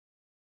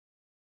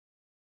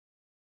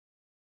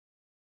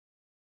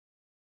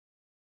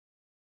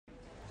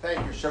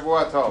Thank you.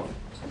 Shavua Tov.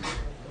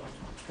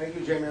 Thank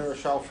you, Jamie and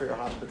Rochelle, for your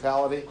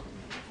hospitality.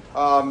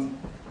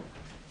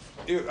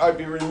 I'd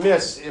be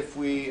remiss if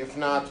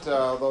not,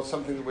 though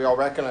something that we all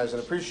recognize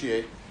and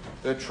appreciate,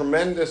 the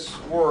tremendous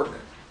work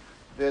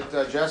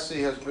that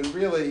Jesse has been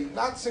really,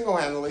 not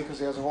single-handedly, because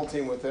he has a whole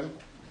team with him,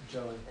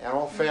 and a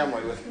whole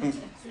family with him,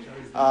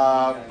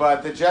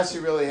 but that Jesse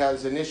really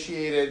has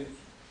initiated,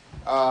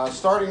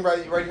 starting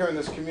right here in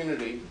this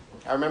community.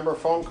 I remember a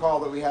phone call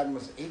that we had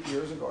was 8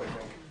 years ago, I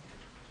think.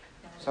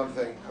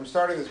 Something. I'm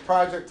starting this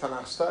project,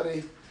 Tanakh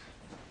study,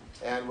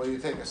 and will you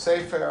take a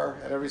sefer?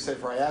 And every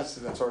sefer I asked,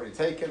 that's already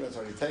taken, that's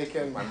already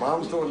taken. My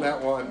mom's doing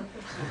that one.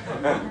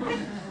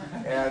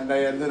 And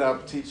I ended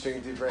up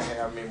teaching Divrei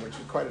Hayamim, which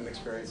was quite an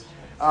experience.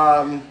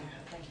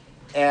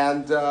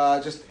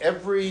 Just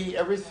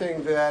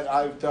everything that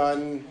I've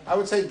done, I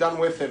would say done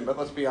with him, but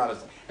let's be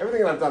honest,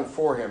 everything that I've done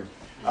for him.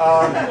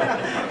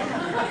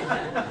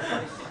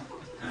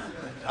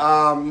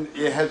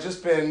 It has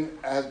been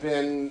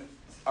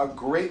a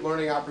great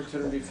learning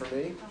opportunity for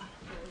me,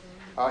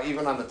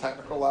 even on the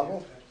technical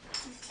level.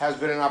 Has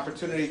been an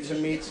opportunity to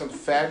meet some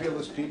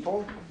fabulous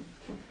people,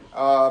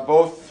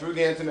 both through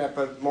the internet,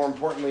 but more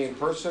importantly in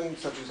person,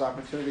 such as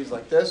opportunities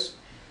like this.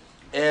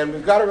 And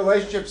we've got a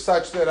relationship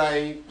such that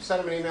I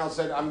sent him an email and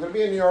said, I'm going to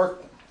be in New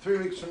York 3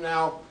 weeks from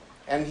now,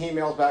 and he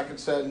emailed back and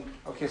said,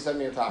 okay, send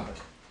me a topic.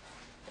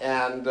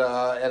 And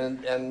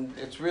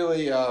it's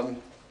really a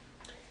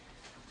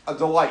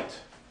delight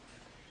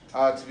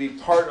to be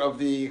part of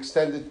the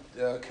extended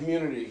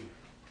community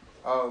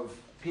of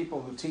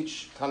people who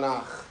teach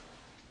Tanakh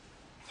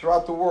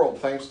throughout the world,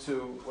 thanks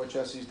to what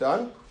Jesse's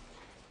done.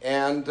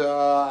 And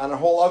on a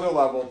whole other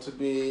level, to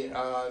be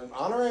an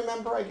honorary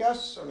member, I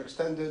guess, or an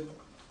extended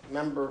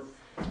member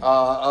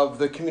of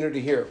the community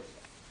here.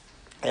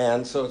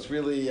 And so it's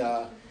really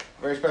a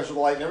very special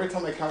delight. And every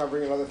time I come, I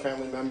bring another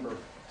family member.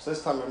 So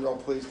this time I'm real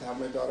pleased to have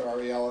my daughter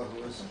Ariella,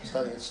 who is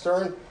studying at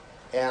Stern.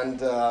 And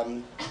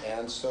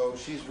so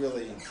she's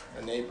really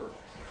a neighbor.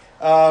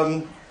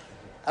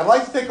 I'd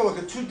like to take a look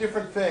at two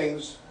different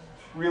things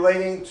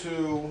relating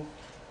to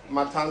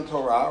Matan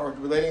Torah, or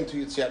relating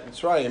to Yetziat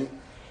Mitzrayim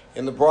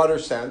in the broader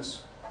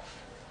sense.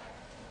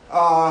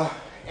 And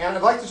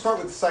I'd like to start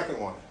with the second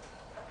one.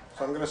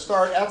 So I'm going to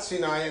start at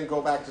Sinai and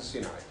go back to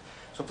Sinai.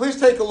 So please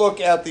take a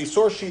look at the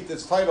source sheet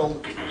that's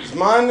titled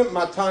Zman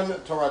Matan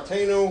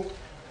Toratenu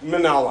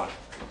Minalan.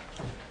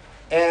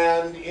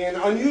 And in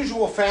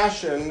unusual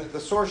fashion, the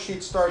source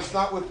sheet starts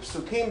not with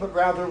psukim, but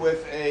rather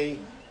with a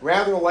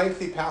rather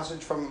lengthy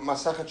passage from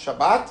Masechet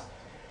Shabbat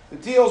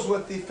that deals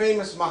with the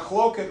famous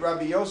machloket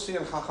Rabbi Yossi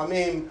and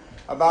Chachamim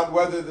about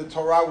whether the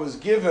Torah was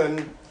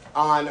given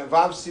on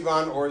Vav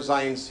Sivan or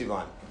Zayin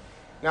Sivan.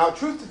 Now,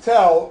 truth to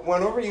tell,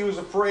 whenever you use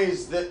a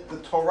phrase that the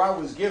Torah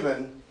was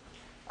given,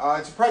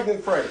 it's a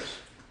pregnant phrase.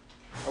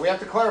 And we have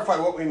to clarify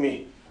what we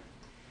mean.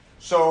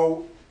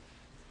 So,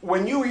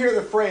 when you hear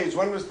the phrase,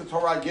 when was the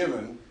Torah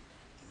given,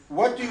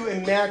 what do you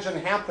imagine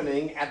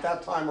happening at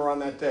that time or on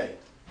that day?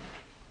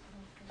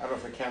 I don't know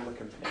if a camera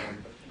can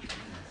pan, but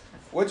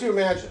what do you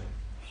imagine?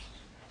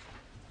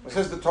 It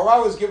says the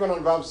Torah was given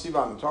on Vav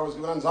Sivan, the Torah was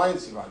given on Zayin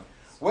Sivan.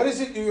 What is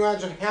it you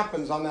imagine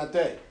happens on that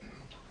day?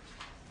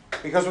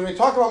 Because when we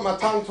talk about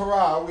Matan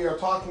Torah, we are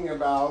talking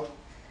about,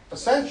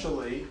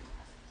 essentially,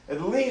 at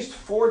least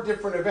 4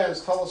 different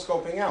events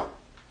telescoping out.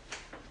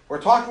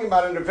 We're talking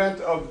about an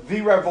event of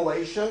the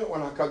revelation,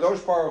 when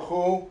HaKadosh Baruch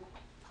Hu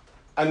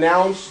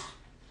announced,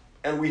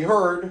 and we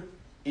heard,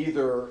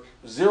 either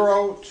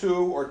 0, 2,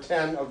 or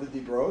 10 of the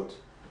Dibrot.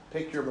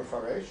 Pick your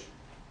Mefaresh.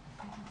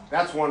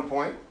 That's one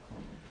point.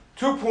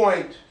 2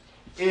 point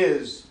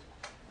is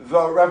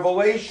the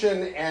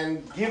revelation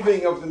and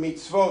giving of the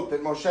mitzvot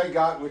that Moshe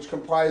got, which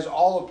comprise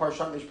all of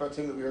Parshat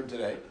Mishpatim that we heard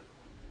today.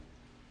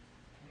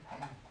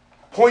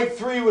 Point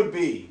 3 would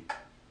be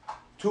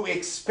to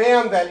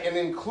expand that and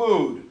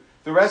include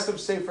the rest of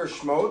Sefer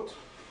Shmot,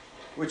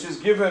 which is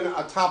given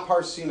atop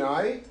Har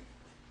Sinai,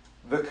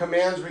 the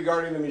commands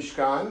regarding the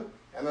Mishkan,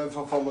 and then the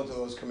fulfillment of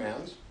those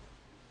commands.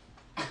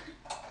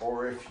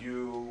 Or if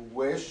you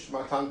wish,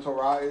 Matan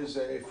Torah is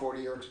a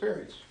 40-year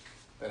experience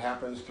that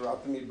happens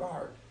throughout the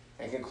Midbar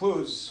and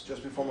concludes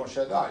just before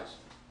Moshe dies.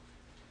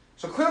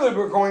 So clearly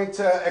we're going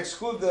to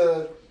exclude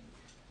the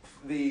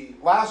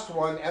last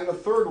one and the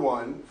third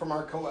one from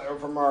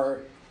our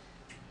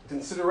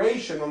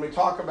consideration when we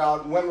talk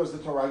about when was the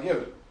Torah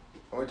given.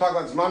 When we talk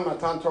about Zman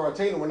Matan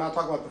Toratenu, we're not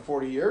talking about the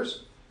 40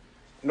 years,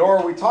 nor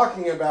are we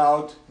talking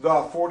about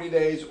the 40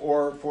 days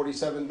or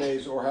 47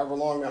 days or however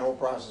long that whole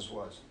process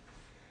was.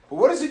 But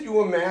what is it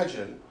you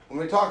imagine when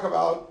we talk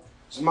about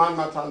Zman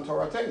Matan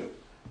Toratenu?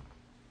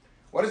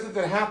 What is it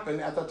that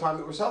happened at the time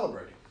that we're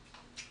celebrating?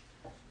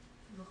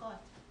 Luchot.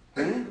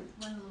 Hmm? When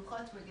the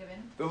Luchot were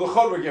given. The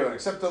Luchot were given,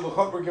 except the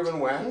Luchot were given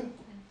when?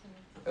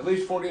 At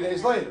least 40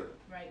 days later.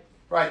 Right.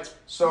 Right.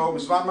 So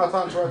Zman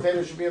Matan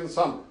Toratenu should be in the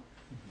summer.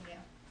 Yeah.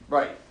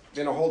 Right.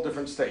 In a whole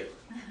different state.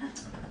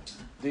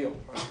 Deal.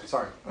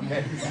 Sorry.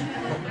 Okay.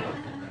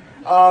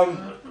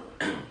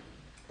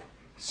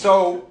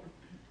 So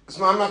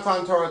Zman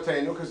Matan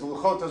Toratenu, because the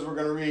Luchotas we're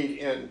going to read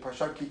in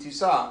Parshat Ki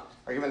Tisa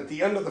are given at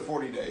the end of the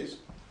 40 days,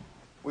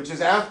 which is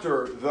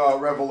after the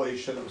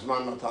revelation of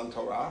Zman Matan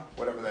Torah,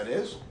 whatever that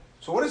is.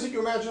 So what is it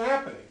you imagine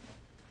happening?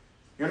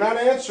 You're not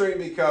answering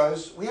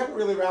because we haven't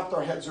really wrapped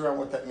our heads around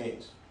what that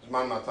means,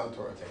 Zman Matan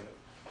Toratenu.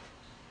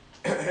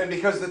 And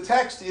because the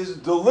text is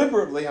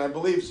deliberately, I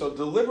believe so,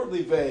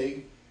 deliberately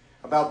vague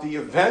about the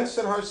events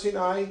at Har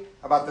Sinai,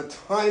 about the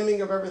timing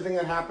of everything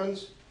that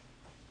happens,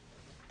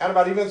 and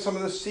about even some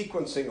of the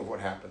sequencing of what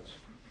happens.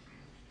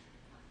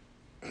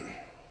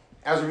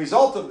 As a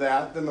result of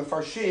that, the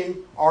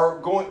Mefarshim are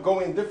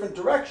going different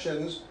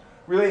directions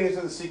relating to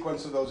the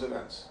sequence of those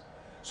events.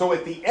 So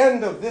at the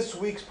end of this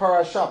week's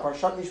parasha,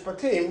 Parashat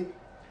Mishpatim,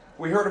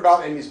 we heard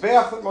about a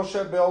Mizbeach that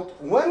Moshe built.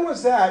 When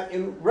was that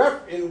in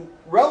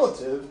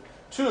relative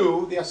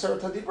to the Aseret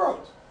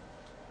HaDibrot?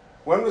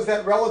 When was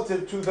that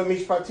relative to the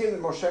Mishpatim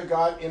that Moshe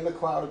got in the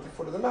cloud at the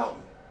foot of the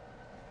mountain?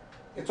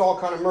 It's all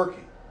kind of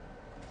murky.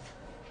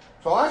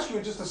 So I'll ask you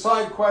just a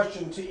side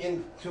question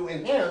to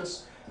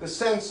enhance the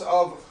sense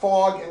of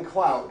fog and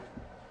cloud.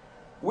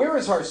 Where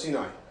is Har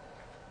Sinai?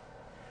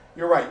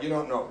 You're right, you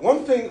don't know.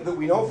 One thing that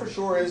we know for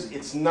sure is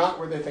it's not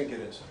where they think it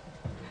is.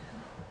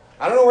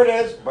 I don't know where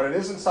it is, but it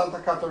is in Santa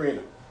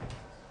Catarina.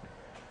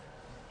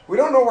 We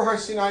don't know where Har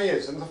Sinai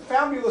is. And the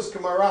fabulous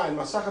Gemara in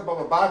Masachet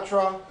Baba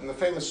Batra, and the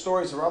famous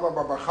stories of Rabbi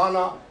Bar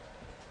Chana,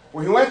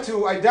 where he went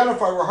to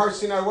identify where Har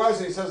Sinai was,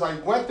 and he says, I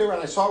went there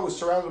and I saw it was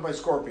surrounded by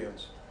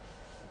scorpions.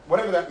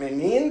 Whatever that may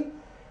mean,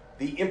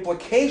 the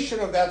implication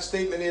of that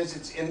statement is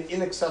it's an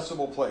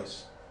inaccessible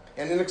place.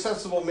 And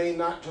inaccessible may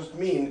not just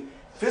mean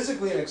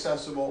physically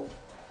inaccessible,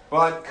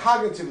 but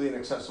cognitively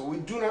inaccessible. We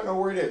do not know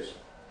where it is.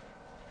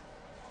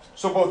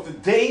 So both the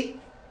date,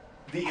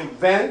 the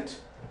event,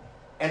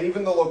 and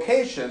even the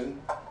location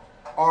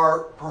are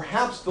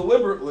perhaps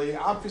deliberately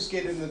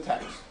obfuscated in the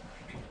text.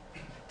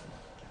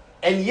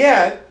 And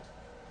yet,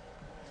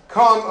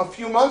 come a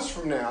few months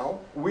from now,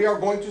 we are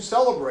going to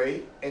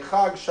celebrate a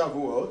Chag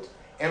Shavuot,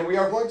 and we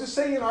are going to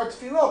say in our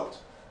tefillot,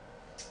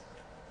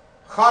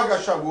 Chag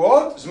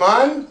HaShavuot,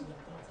 Zman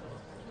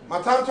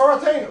Matan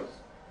Toratenu.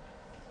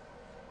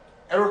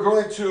 And we're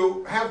going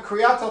to have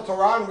Kriyat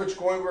HaTorah, in which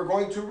we're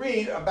going to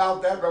read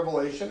about that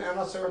revelation and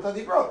Aseret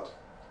HaDibrot.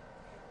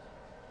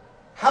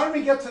 How did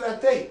we get to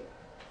that date?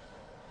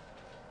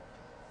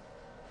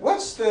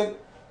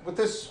 With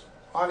this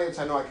audience,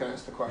 I know I can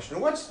ask the question.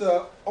 What's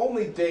the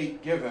only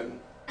date given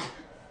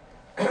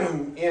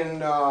in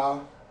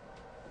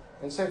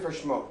Sefer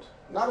Shemot?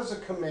 Not as a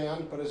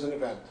command, but as an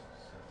event.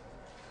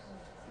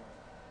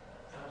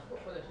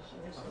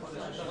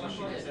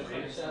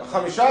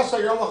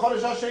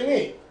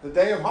 The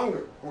day of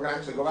hunger. We're going to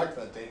actually go back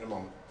to that date in a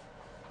moment.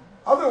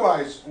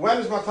 Otherwise, when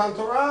is Matan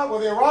Torah? Well,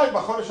 they arrived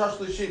by Chodesh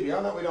HaShlishi.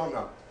 Beyond that, we don't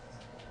know.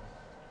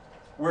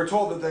 We're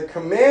told that they're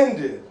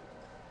commanded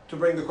to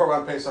bring the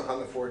Korban Pesach on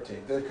the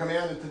 14th. They're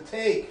commanded to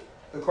take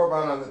the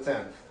Korban on the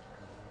 10th.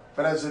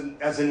 But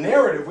as a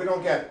narrative, we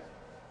don't get it.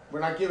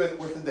 We're not given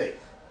with the date.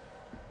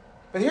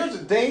 But here's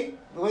a date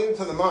relating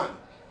to the month.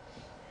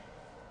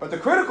 But the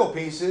critical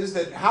piece is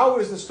that how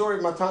is the story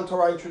of Matan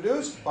Torah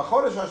introduced?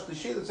 B'chodesh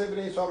HaShlishi, let's say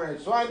B'nai Yisrael B'nai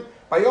Yisrael,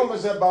 Bayom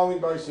Hazeh Ba'u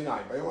Midbar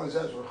Sinai. Bayom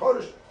Hazeh is Rosh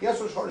Chodesh.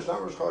 Yes, Rosh Chodesh,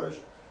 not Rosh Chodesh.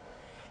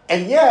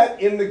 And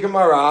yet, in the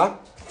Gemara,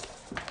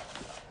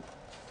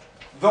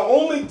 the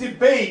only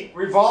debate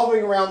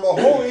revolving around the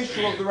whole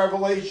issue of the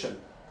revelation.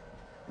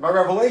 By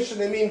revelation,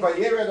 they mean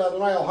Vayered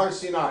Adonai al Har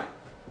Sinai.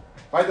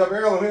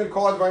 Vaydaber Elohim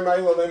kol advarim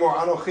ha'elu lemor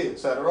anochi,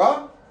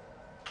 etc.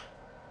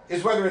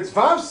 Is whether it's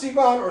Vav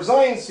Sivan or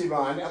Zayin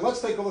Sivan, and let's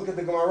take a look at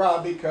the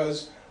Gemara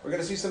because we're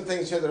going to see some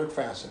things here that are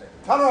fascinating.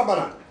 Tana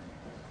Rabbanan.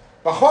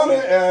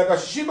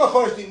 B'shishi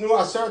b'chodesh nitnu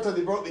aseret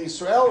hadibrot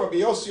liYisrael, Rabbi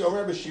Yossi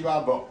omer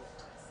b'shiva bo.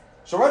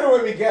 So right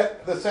away we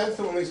get the sense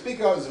that when we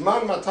speak of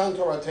Zman Matan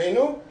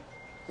Toratenu,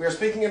 we are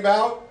speaking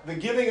about the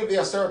giving of the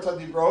Aseret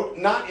HaDibrot,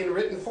 not in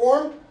written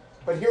form,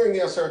 but hearing the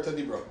Aseret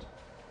HaDibrot.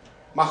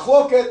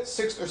 Machloket,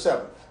 6th or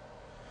 7th.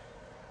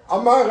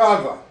 Amar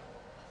Rava.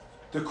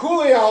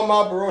 Dekuli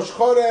alma b'rosh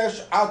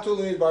chodesh atu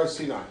Midbar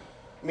Sinai.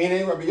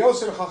 Meaning, Rabbi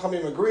Yosef and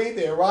Chachamim agreed,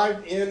 they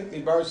arrived in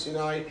Midbar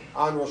Sinai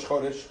on Rosh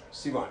Chodesh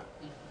Sivan.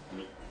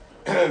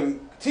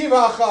 K'tiv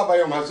hacha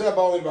bayom hazeh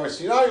ba'u Midbar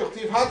Sinai,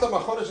 u'k'tiv hata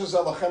machodesh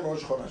hazeh lachem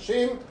rosh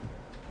chodeshim.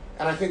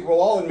 And I think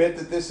we'll all admit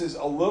that this is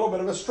a little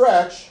bit of a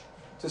stretch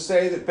to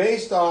say that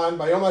based on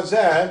Bayom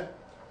Hazeh,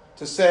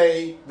 to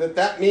say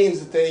that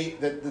means that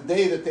the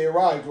day that they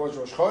arrived was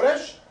Rosh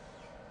Chodesh.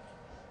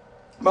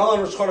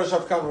 Malan Rosh Chodesh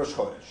Avkan Rosh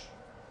Chodesh.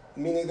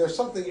 Meaning there's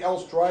something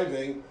else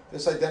driving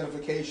this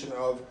identification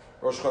of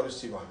Rosh Chodesh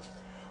Sivan.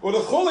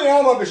 U'lechuli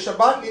alma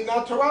b'Shabbat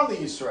nitna Torah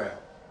liYisrael.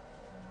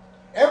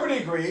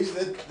 Everybody agrees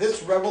that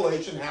this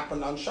revelation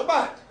happened on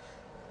Shabbat.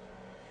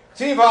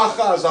 Tiv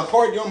hacha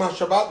zachor yom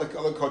haShabbat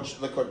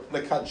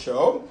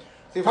lekadsho.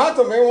 So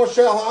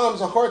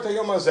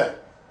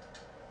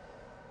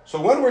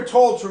when we're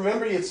told to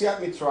remember Yetziat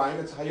Mitzrayim,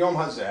 it's Hayom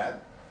Hazeh.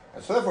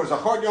 And so therefore,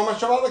 Zachor Yom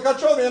HaShabbat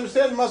L'Kadsho, they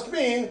understand it must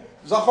mean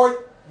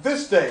Zachor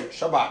this day,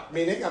 Shabbat.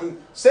 Meaning, I'm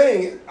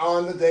saying it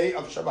on the day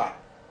of Shabbat.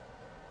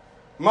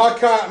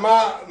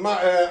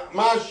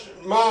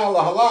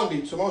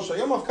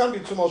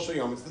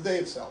 It's the day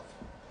itself.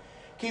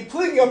 The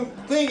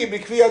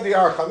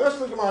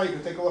rest of the Gemara you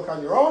can take a look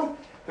on your own.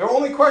 Their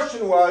only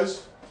question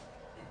was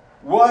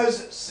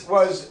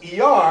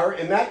Iyar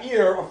in that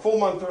year a full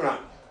month or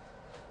not?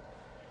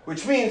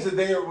 Which means that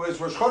there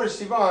was Rosh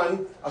Chodesh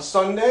Sivan a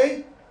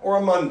Sunday or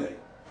a Monday.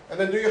 And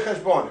then do your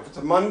cheshbon. If it's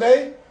a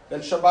Monday,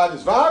 then Shabbat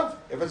is Vav.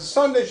 If it's a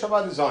Sunday,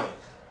 Shabbat is Zayin.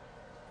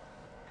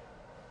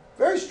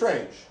 Very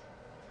strange.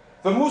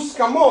 The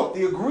muskamot,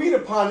 the agreed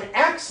upon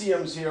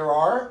axioms here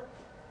are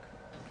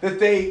that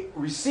they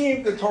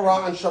received the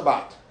Torah on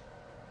Shabbat.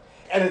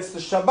 And it's the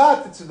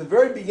Shabbat that's at the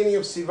very beginning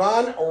of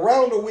Sivan,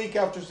 around a week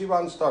after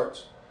Sivan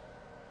starts.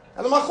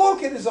 And the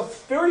machloket is a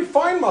very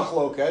fine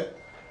machloket,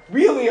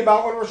 really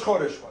about when Rosh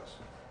Chodesh was.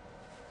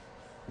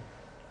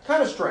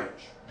 Kind of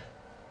strange.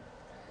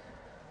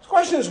 The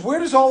question is, where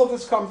does all of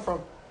this come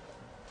from?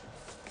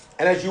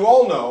 And as you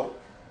all know,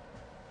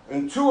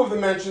 in two of the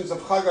mentions of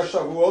Chag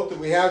HaShavuot that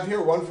we have here,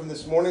 one from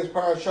this morning's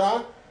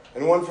parasha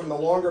and one from the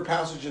longer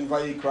passage in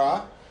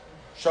Vayikra,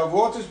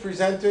 Shavuot is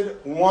presented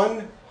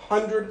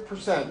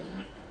 100%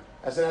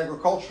 as an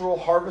agricultural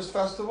harvest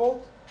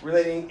festival,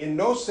 relating in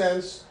no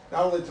sense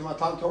not only to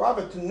Matan Torah,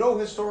 but to no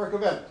historic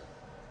event.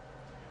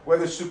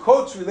 Whether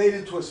Sukkot's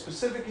related to a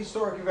specific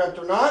historic event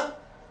or not,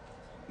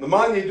 on the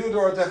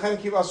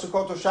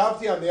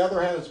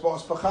other hand, it's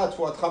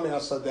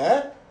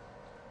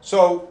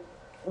so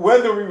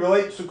whether we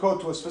relate Sukkot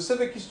to a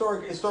specific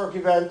historic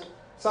event,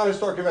 it's not a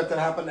historic event that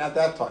happened at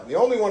that time. The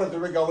only one of the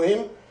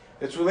regalim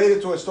that's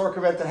related to a historic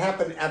event that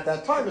happened at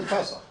that time is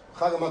Pesach,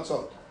 Chag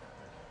HaMatzot.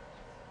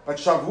 But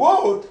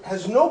Shavuot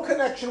has no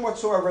connection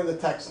whatsoever in the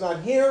text, not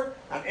here,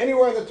 not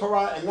anywhere in the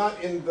Torah, and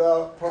not in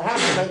the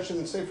perhaps mentioned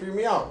in Sefer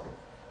Yirmiyahu,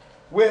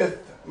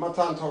 with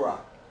Matan Torah.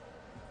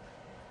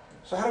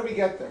 So how do we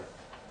get there?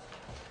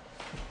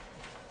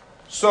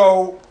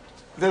 So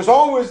there's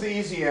always the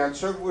easy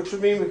answer, which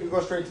would mean we could go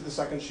straight to the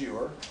second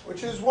shiur,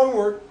 which is one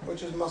word,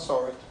 which is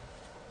Masoret.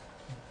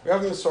 We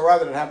have a Masorah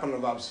that happened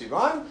on Vav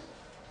Sivan,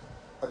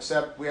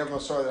 except we have a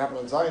Masorah that happened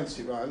on Zayin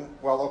Sivan.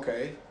 Well,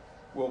 okay,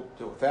 we'll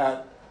deal with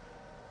that.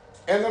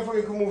 And therefore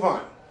we can move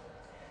on.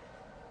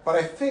 But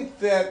I think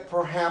that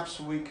perhaps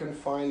we can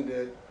find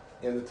it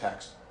in the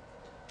text.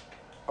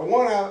 I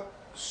want to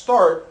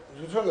start,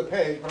 turn the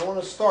page, but I want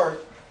to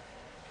start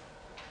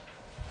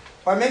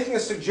by making a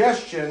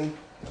suggestion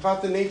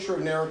about the nature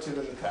of narrative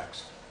in the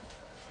text.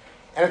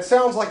 And it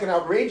sounds like an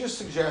outrageous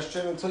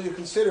suggestion until you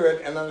consider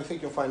it, and then I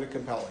think you'll find it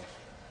compelling.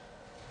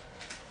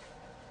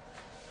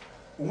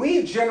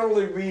 We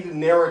generally read a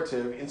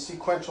narrative in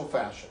sequential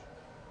fashion.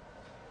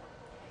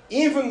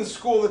 Even the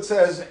school that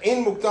says,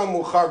 Ein Mukdam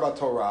Muchar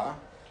BaTorah,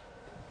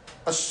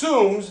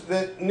 assumes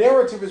that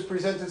narrative is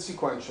presented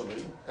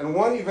sequentially, and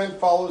one event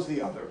follows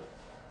the other.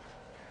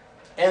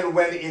 And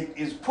when it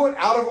is put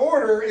out of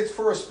order, it's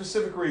for a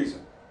specific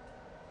reason.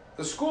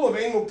 The school of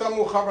Ein Mukdam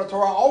Muchar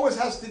BaTorah always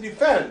has to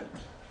defend.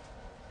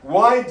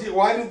 Why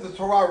did the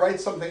Torah write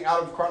something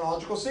out of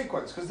chronological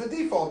sequence? Because the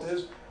default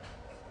is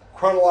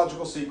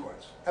chronological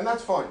sequence. And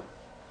that's fine.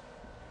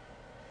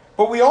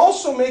 But we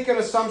also make an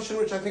assumption,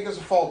 which I think is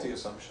a faulty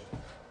assumption,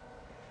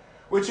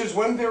 which is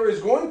when there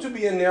is going to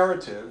be a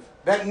narrative,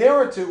 that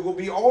narrative will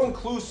be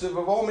all-inclusive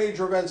of all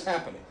major events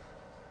happening.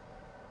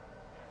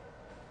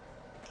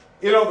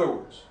 In other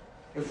words,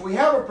 if we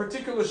have a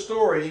particular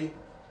story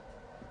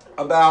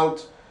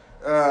about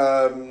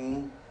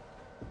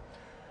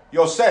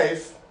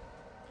Yosef,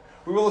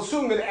 we will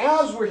assume that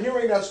as we're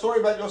hearing that story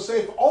about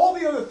Yosef, all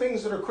the other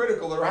things that are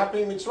critical that are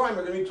happening in Mitzrayim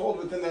are going to be told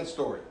within that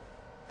story,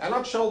 and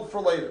not shelved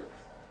for later,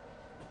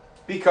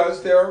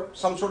 because they're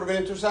some sort of an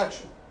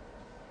intersection.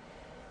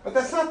 But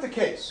that's not the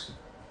case.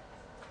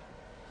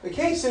 The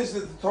case is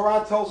that the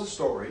Torah tells a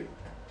story,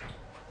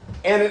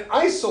 and it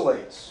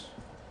isolates,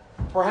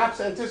 perhaps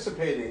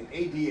anticipating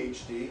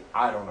ADHD,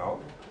 I don't know,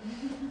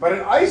 but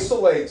it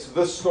isolates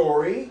the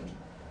story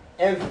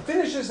and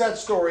finishes that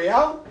story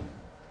out,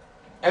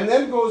 and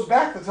then goes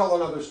back to tell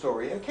another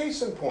story. And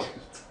case in point,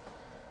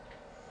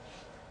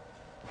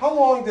 how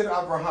long did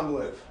Abraham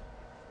live?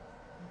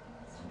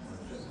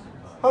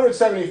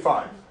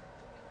 175.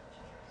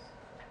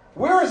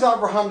 Where is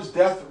Abraham's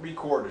death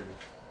recorded?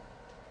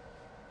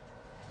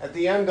 At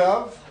the end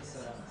of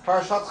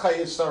Parashat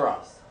Chayei Sarah.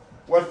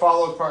 What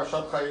followed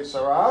Parashat Chayei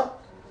Sarah?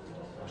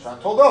 Parashat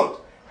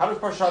Toldot. How does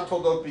Parashat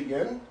Toldot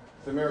begin?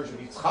 The marriage of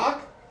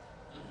Yitzchak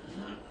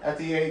at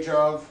the age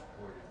of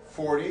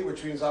 40,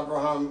 which means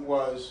Abraham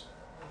was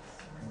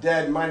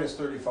dead minus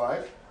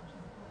 35,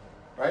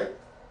 right?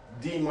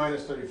 D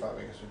minus 35,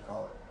 I guess we'd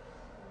call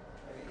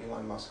it.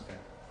 Elon Musk thing.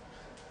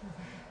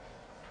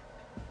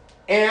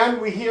 And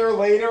we hear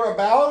later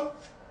about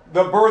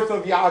the birth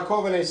of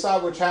Yaakov and Esau,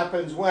 which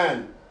happens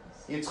when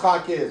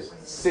Yitzchak is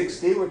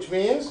 60, which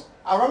means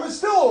Abraham is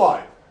still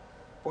alive.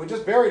 But we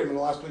just buried him in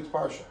the last week's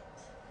parsha.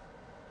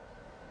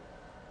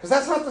 Because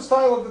that's not the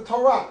style of the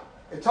Torah.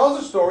 It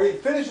tells a story,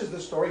 it finishes the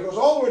story, goes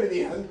all the way to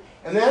the end,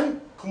 and then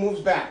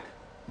moves back,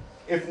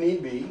 if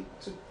need be,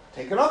 to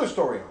take another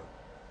story on.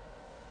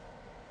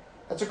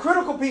 That's a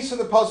critical piece of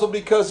the puzzle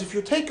because if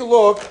you take a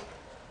look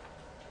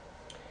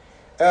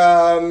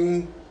at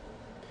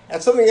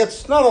something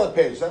that's not on the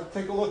page, you have to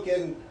take a look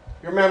in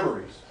your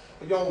memories.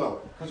 But you'll know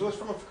it because it was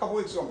from a couple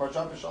weeks ago,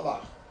 Parshat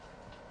B'Shalach.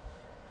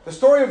 The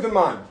story of the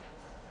man.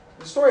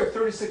 The story of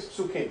 36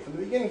 psukim, from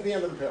the beginning to the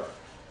end of the parah.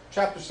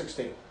 Chapter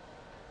 16.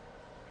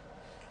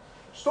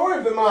 The story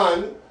of the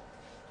man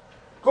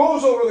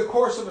goes over the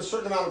course of a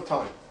certain amount of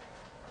time.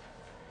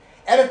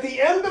 And at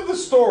the end of the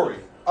story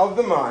of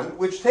the man,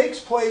 which takes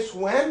place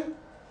when?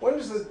 When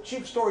does the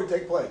chief story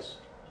take place?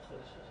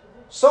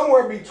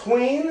 Somewhere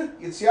between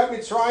Yetziat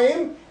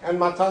Mitzrayim and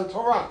Matan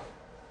Torah.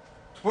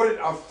 To put it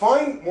a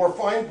more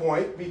fine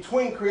point,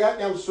 between Kriyat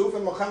Yam Suf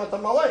and Milchemet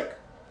Amalek.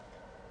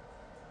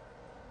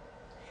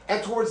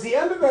 And towards the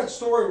end of that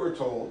story, we're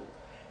told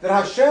that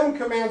Hashem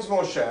commands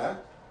Moshe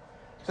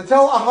to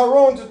tell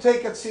Aharon to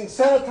take a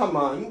Tzitzeret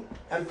Haman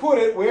and put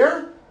it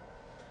where?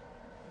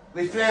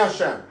 Lifnei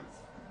Hashem.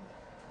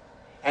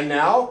 And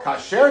now,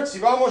 Kasher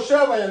Tziva Moshe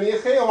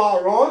v'yanichei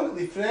Aharon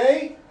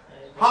lifnei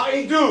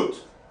ha'edut.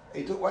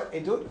 Edut what?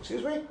 Edut?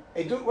 Excuse me?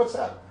 Edut, what's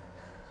that?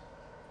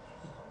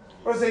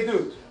 What is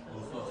edut?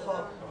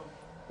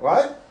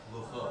 What?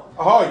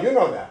 Oh, you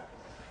know that.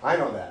 I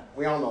know that.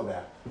 We all know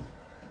that.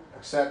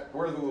 Except,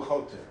 where are the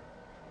luchot to?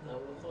 No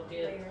luchot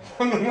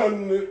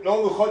yet.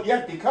 No luchot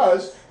yet,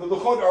 because the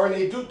luchot are an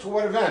edut to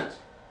what event?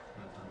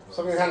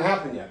 Something that hasn't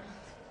happened yet.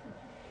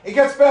 It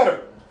gets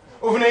better.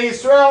 Uvnei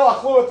Yisrael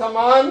achlu et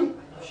Haman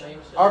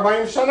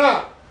 40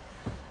 shana.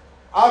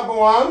 Ad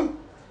Boam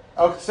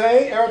el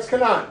Ktsei Eretz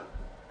Canaan.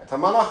 Et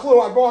Haman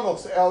achlu ad Boam el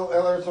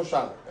Eretz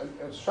Hoshana.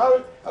 El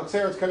Ktsei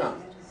Eretz Canaan.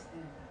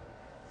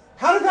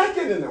 How did that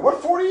get in there?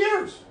 What 40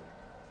 years?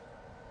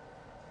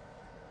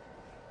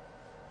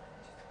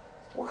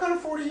 What kind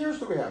of 40 years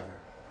do we have here?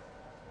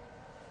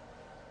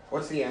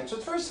 What's the answer?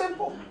 It's very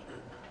simple.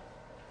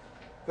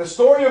 The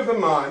story of the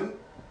man,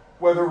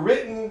 whether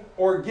written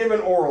or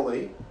given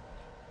orally,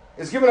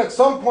 is given at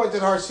some point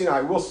at Har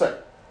Sinai, we'll say,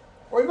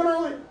 or even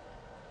earlier.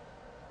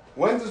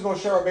 When does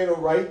Moshe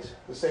Rabbeinu write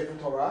the Sefer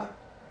Torah?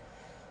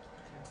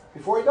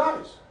 Before he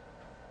dies.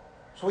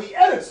 So he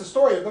edits the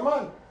story of the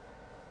man.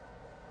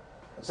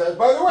 It says,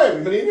 by the way,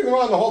 we've been eating the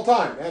man the whole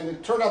time, and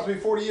it turned out to be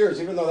 40 years,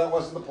 even though that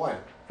wasn't the plan.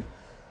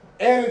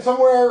 And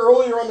somewhere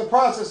earlier in the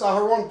process,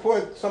 Aharon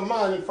put some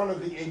man in front of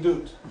the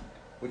edut,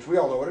 which we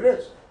all know what it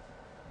is.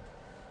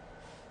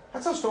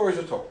 That's how stories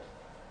are told.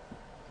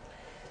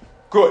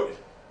 Good.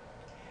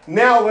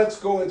 Now let's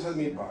go into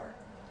the midbar.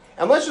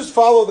 And let's just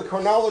follow the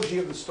chronology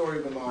of the story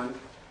of the man.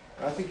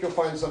 And I think you'll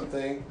find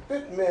something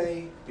that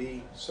may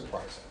be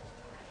surprising.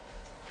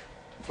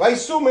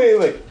 Vaysu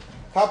me'ili,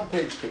 top of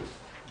page 2.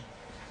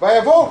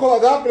 ויבואו כל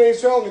אדם בני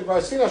ישראל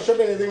מדבר סין אשר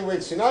בין ידים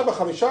ובית סיני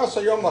ב-15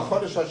 יום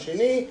לחודש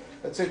השני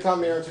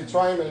לצאתם מארץ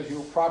מצרים, and if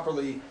you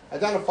properly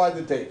identify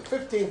the date,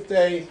 15th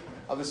day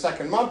of the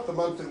second month, the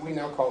month that we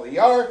now call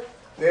Iyar,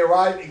 they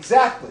arrived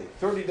exactly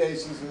 30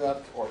 days since they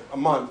left, or a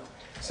month,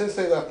 since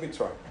they left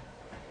Mitzrayim.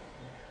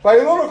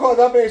 ויבואו כל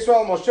אדם בני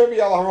ישראל משה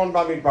ויעל אהרון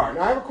במדבר.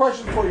 Now I have a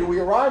question for you. We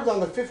arrived on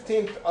the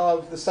 15th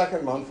of the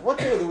second month. What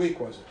day of the week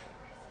was it?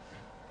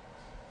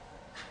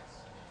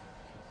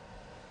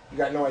 You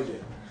got no idea.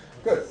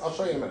 Good. I'll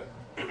show you in a minute.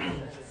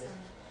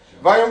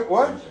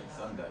 What?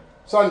 Sunday.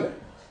 Sunday.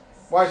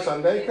 Why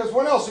Sunday? Because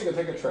when else you can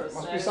take a trip?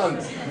 Must be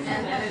Sunday.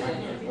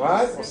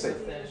 What? We'll see.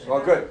 Well,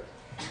 good.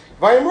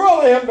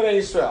 ויאמרו עליהם בני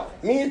ישראל,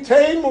 מי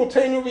ייתן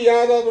מותנו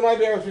ביד אדוני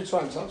בארץ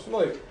מצרים. Sounds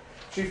familiar.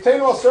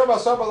 שפטנו אסר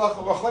באסר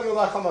ואכלנו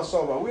לחם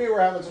מסובה. We were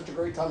having such a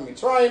great time in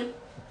מצרים.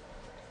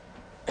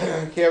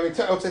 כי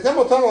הוצאתם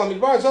אותנו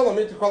למדבר הזה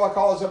להמית כל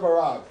הקהל הזה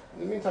ברעב.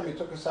 In the meantime, you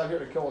took us out here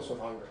to kill us with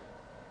hunger.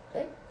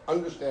 Okay?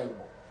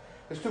 Understandable.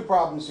 There's two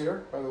problems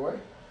here, by the way.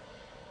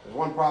 There's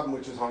one problem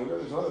which is hunger.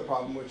 There's another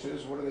problem which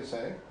is, what do they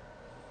say?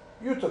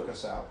 You took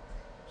us out.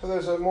 So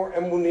there's a more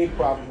emuni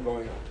problem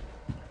going on.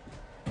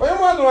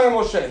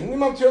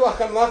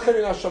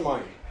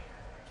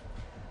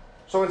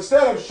 So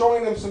instead of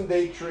showing them some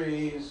date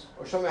trees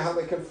or showing them how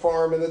they can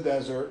farm in the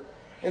desert,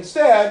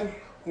 instead,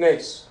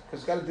 nes, because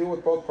it's got to deal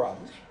with both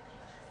problems.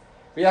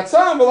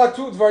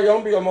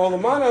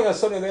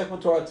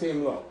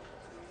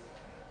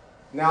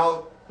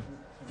 Now,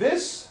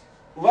 this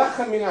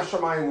lechem min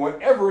hashamayim,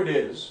 whatever it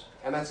is,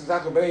 and that's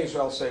exactly what Bnei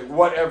Yisrael say,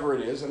 whatever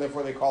it is, and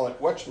therefore they call it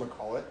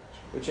whatchamacallit,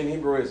 which in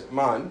Hebrew is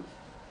man,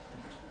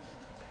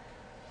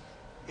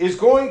 is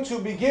going to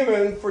be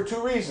given for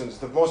two reasons.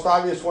 The most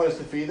obvious one is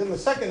to feed them. The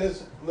second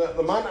is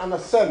the man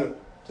anasenu,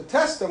 to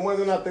test them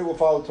whether or not they will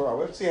follow Torah.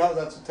 Let's see how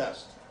that's a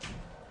test.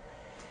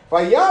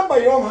 Vayam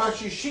bayom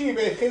hashishi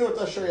ve'echinu et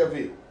asher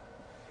yaviu.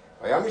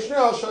 Vayam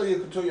mishneh asher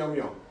yikutu yom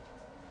yom.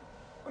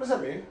 What does that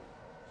mean?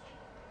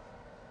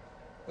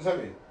 What does that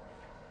mean?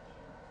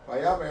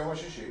 Vayam bayom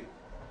hashishi.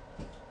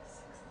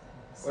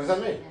 What does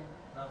that mean?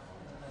 Not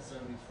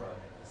necessarily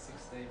Friday, the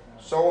 6th day.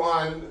 So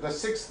on the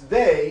 6th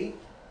day,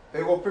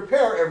 they will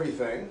prepare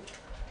everything.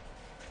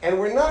 And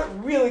we're not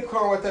really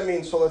clear what that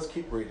means, so let's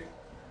keep reading.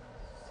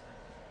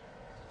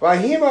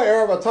 Vahima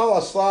erev atal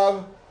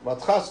aslav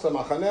ותחס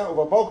למחנה,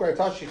 ובבוקר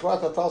הייתה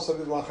שכבת הטל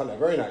סביב למחנה.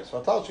 Very nice.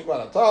 ותל שכבת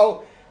הטל,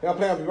 היה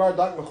פני המדבר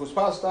דק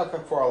מחוספס דק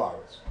כפור על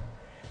הארץ.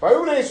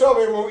 והיו בני ישראל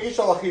ואמרו איש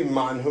על אחיו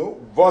מנהו,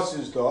 was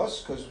is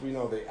das, because we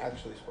know they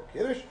actually spoke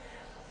Yiddish.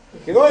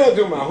 כי לא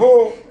ידעו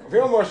מהו,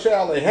 ואומר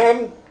משה עליהם,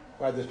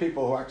 right, there's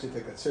people who actually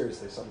take that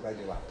seriously, so I'm glad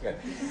you laughed. Okay.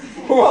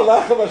 הוא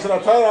הלחם אשר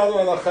נתן לנו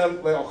אליכם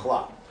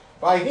לאוכלה.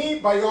 ויהי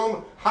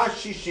ביום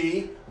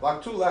השישי,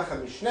 לקטו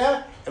לחם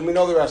משנה, and we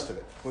know the rest of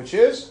it, which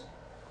is,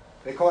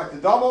 they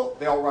collected double,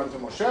 they all run to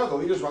Moshe, the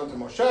leaders run to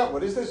Moshe.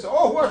 What is this?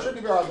 Oh, who אשר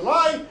דיבר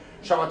אדוני,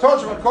 שבתון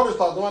שבת קודש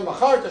לאדוני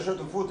מחר, את אשר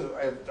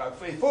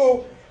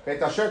תפו,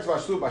 ואת אשר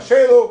תבשלו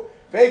בשלו,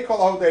 וכל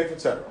ההודף,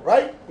 etc.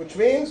 Right? Which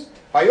means,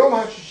 ביום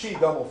השישי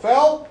double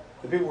fell,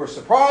 the people were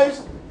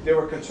surprised, they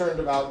were concerned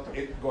about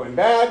it going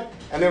bad,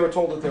 and they were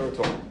told that they were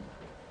told.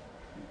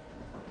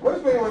 What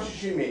does Bayom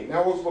HaShishi mean?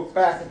 Now we'll look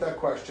back at that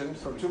question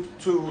from 3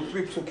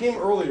 psukim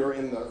earlier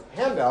in the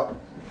handout.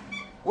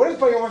 What does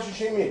Bayom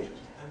HaShishi mean?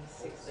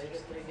 6 days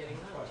that they're getting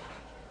money.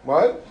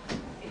 What?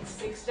 It's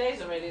 6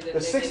 days already that The they're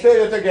 6th getting day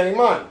that they're getting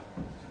man.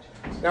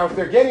 Now if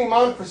they're getting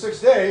man for 6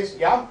 days,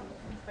 yeah,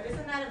 But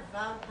isn't that a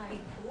vav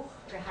ha'hipuch?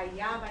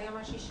 V'haya b'yom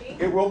ha'shishi?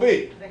 it will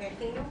be.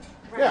 V'hechinu?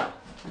 Yeah,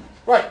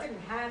 right. It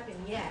didn't happen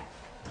yet.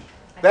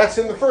 That's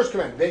in the first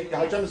command.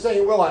 Hashem is saying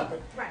it will happen.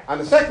 Right. On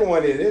the second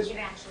one it is, It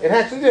it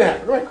actually did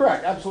happen. Right,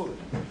 correct, absolutely.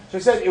 So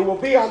it says it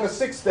will be on the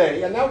 6th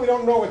day, and now we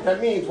don't know what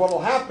that means, what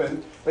will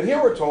happen, but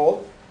here we're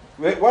told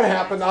that what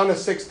happened on the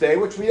 6th day,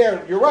 which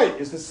you're right,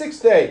 is the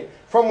 6th day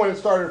from when it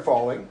started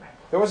falling.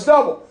 There was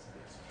double.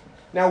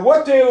 Now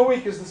what day of the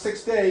week is the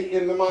 6th day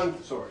in the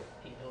month, sorry?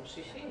 Yom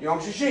Shishi. Yom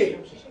Shishi.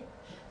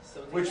 So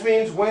they Which got-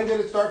 means when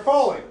did it start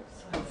falling?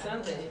 on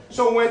Sunday.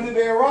 So when did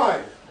they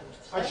arrive?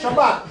 On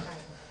Shabbat.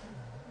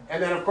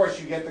 And then, of course,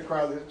 you get the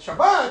crowd that,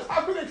 Shabbat,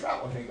 how could they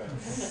travel?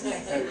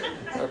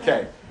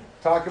 Okay,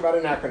 talk about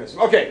anachronism.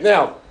 Okay,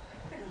 now,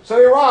 so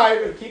they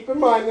arrive, and keep in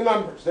mind the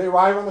numbers. They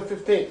arrive on the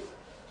 15th.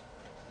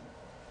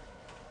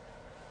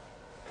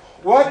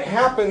 What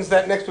happens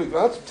that next week?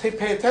 Well, let's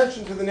pay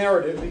attention to the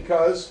narrative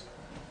because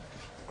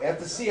we have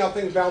to see how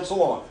things bounce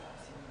along.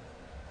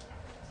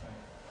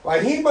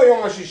 ויהי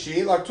ביום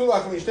השישי, לקטו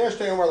לחם משנה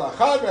שתי יום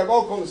לאחד,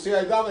 ויבואו כל נשיאי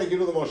העדה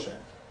ויגידו למשה.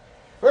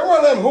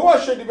 ואמר להם, הוא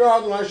אשר דיבר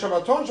אדוני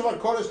שבתון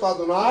שבת קודש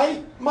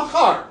לאדוני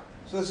מחר.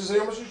 So this is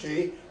יום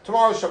השישי,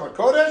 tomorrow is שבת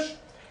קודש,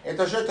 את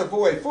אשר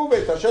תפו איפו,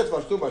 ואת אשר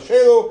תבשלו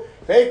בשלו,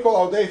 ואת כל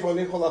העודף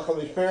והניחו לכם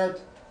למשמרת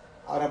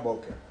עד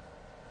הבוקר.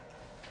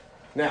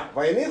 Now,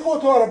 ויניחו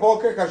אותו עד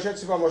הבוקר כאשר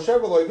ציווה משה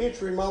ולא הביא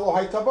תרומה לא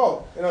הייתה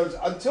בו.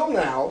 Until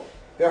now,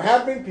 there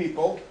have been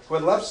people who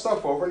had left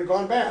stuff over and it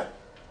gone bad.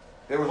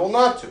 They were told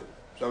not to.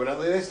 So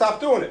evidently they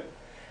stopped doing it.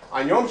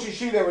 On Yom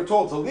Shishi they were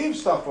told to leave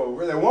stuff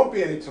over. There won't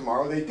be any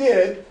tomorrow. They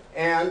did,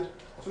 and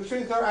so which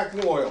means they're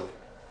acting loyally.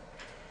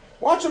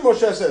 Watch what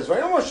Moshe says.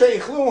 Vayom Moshe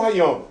ichlu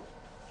hayom.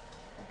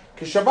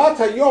 Kishabat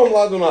hayom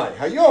ladunai.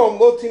 Hayom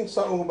lo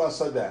tinsa'u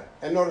basadeh.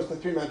 And notice the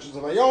 3 mentions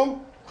of hayom.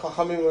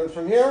 Chachamim learned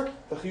from here.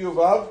 The chiyuv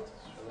of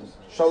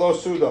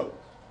shalosh sudo.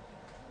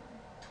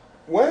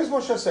 When is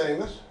Moshe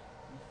saying this?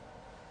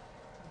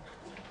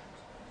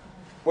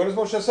 When is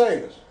Moshe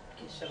saying this?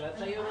 Shabbat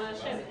Hayom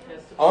HaShem. It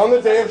has to be- On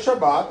the day of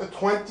Shabbat, the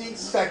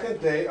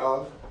 22nd day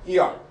of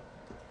Iyar.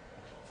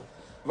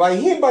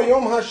 Vayhi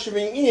bayom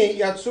hashvi'i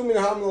yatsu min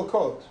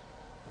ha'amilkot.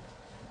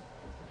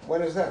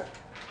 When is that?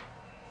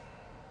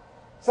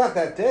 It's not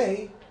that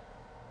day.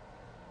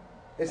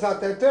 It's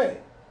not that day.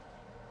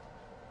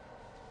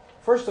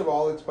 First of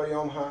all, it's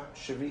bayom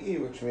hashvi'i,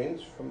 which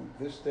means from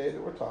this day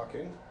that we're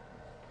talking,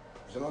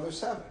 there's another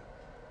 7.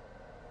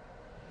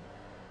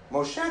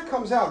 Moshe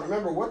comes out.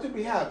 Remember, what did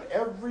we have?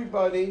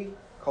 Everybody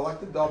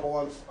collected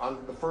double on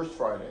the first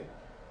Friday.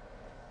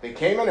 They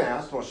came and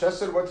asked. Moshe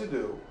said what to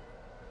do.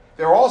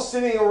 They're all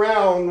sitting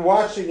around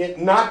watching it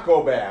not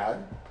go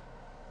bad.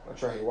 Not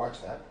sure how you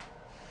watch that.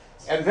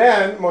 And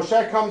then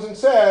Moshe comes and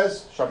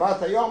says, Shabbat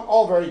Hayom,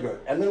 all very good.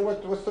 And then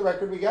what's the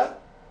record we got?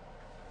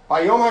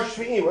 Bayom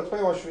HaShvi'i. What's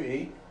Bayom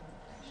HaShvi'i?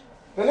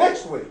 The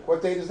next week.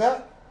 What date is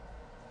that?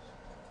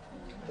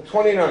 The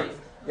 29th.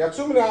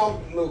 Yatsu min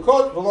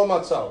ha'amilkot v'lo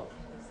matzah.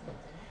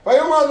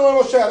 ויאמר אדוני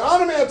משה,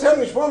 אנא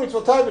מעתם לשמור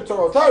מצוותיי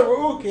ותורותיי,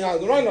 ראו כי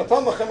אדוני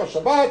נתן לכם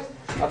השבת,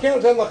 הכן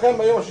נותן לכם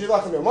ביום השישי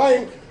לכם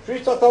יומיים,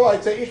 שאיש תתו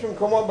יצא איש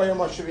ממקומו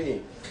ביום השביעי.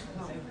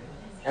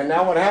 And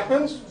now what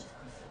happens?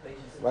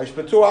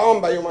 וישפטו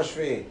העם ביום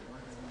השביעי.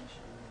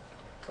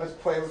 Let's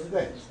play with the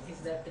days.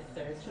 Is that the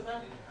third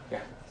Shabbat? Yeah.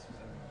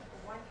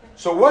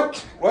 So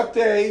what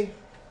day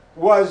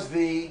was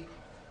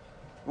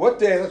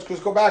let's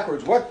just go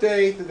backwards. What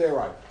day did they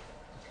arrive?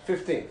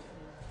 15th.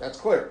 That's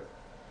clear.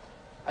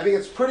 I think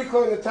it's pretty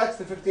clear in the text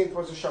the 15th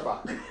was a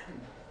Shabbat.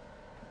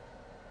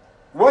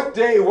 What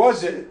day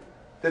was it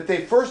that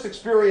they first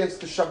experienced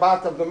the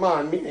Shabbat of the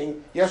man,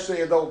 meaning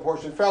yesterday a double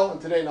portion fell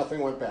and today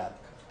nothing went bad?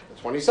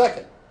 The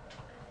 22nd.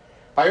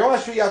 Bayom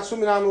HaShvi'i yatsu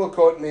min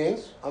ha'amilkot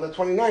means on the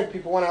 29th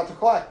people went out to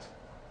collect.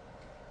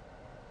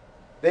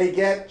 They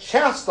get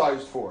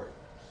chastised for it.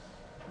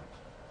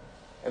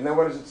 And then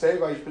what does it say?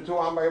 Vayishpetu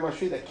am b'yom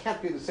hashvi. That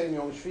can't be the same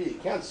Yom Shvi. You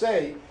can't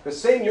say the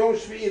same Yom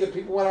Shvi that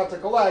people went out to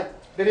collect,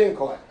 they didn't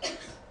collect.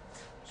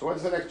 So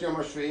what's the next Yom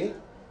Hashvi?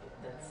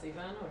 That's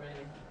Sivan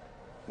already.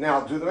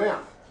 Now do the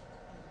math.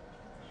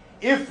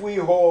 If we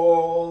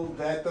hold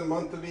that the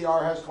month of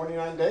Iyar has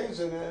 29 days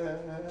in it,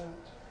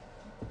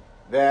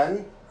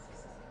 then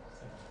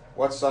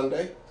what's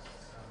Sunday?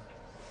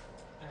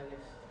 Aleph.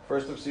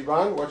 First of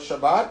Sivan. What's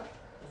Shabbat?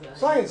 Zayin.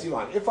 Zion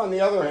Sivan. If on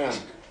the other hand,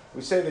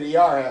 we say that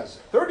Iyar has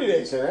 30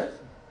 days in it,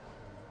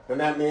 then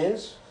that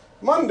means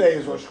Monday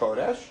is Rosh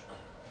Chodesh,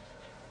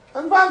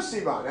 and Vav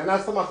Sivan. And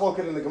that's the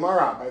machloket in the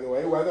Gemara, by the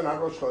way, whether or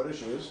not Rosh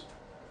Chodesh is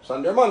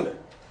Sunday or Monday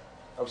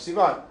of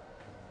Sivan.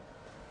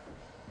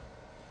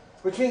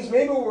 Which means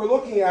maybe what we're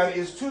looking at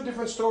is two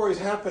different stories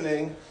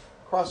happening,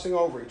 crossing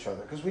over each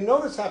other. Because we know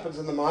this happens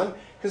in the Man,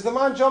 because the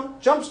Man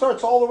jump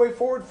starts all the way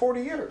forward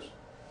 40 years.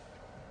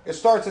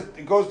 It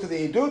goes to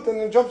the Edut,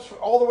 and then jumps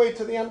all the way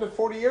to the end of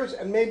 40 years,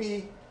 and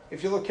maybe,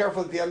 if you look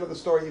carefully at the end of the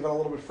story, even a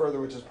little bit further,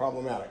 which is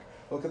problematic.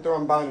 Look at the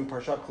Ramban in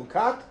Parshat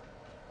Chukat,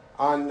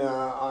 on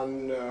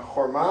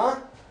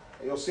Chorma,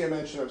 and you'll see a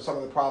mention of some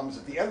of the problems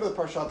at the end of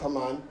the Parshat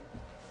Haman.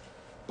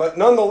 But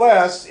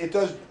nonetheless, it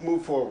does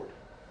move forward.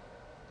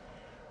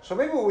 So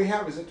maybe what we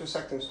have is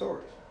intersecting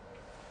stories.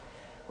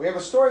 We have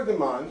a story of the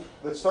Man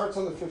that starts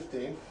on the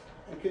 15th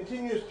and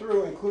continues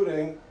through,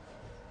 including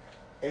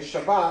a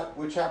Shabbat,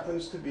 which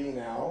happens to be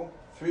now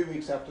 3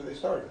 weeks after they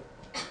started,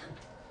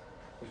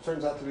 which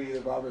turns out to be the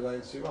Vav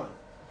Zayin Sivan.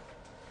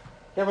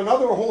 You have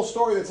another whole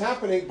story that's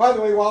happening, by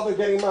the way, while they're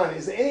getting Man.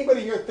 Is anybody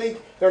here think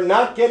they're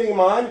not getting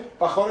Man?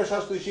 Does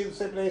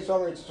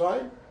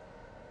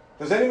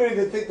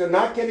anybody think they're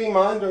not getting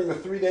Man during the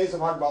 3 days of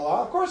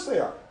Hagbalah? Of course they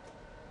are.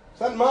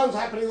 So that Man's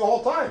happening the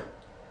whole time.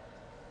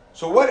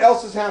 So what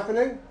else is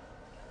happening?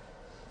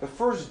 The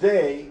first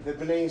day that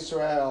Bnei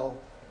Yisrael,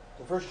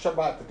 the first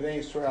Shabbat that Bnei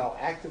Yisrael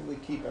actively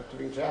keep after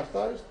being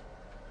chastised,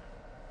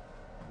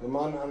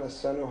 L'man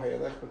anasenu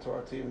hayelech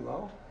b'torati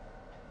imlo,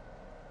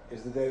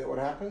 is the day that what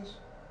happens?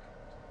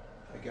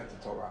 I get the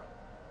Torah.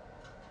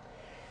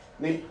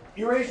 Now,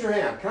 you raised your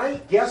hand. Can I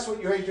guess what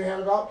you raised your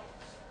hand about?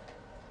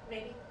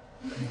 Maybe.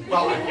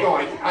 Well,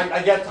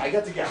 I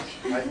get to guess.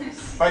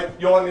 But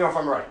you'll let me know if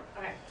I'm right.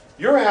 Okay.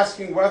 You're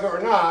asking whether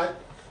or not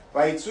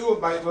Vayitzu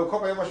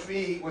Yom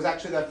Hashvi was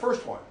actually that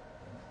first one.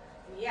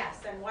 Yes,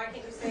 and why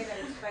can't you say that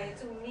it's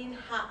Vayitzu Min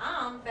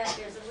Ha'am, that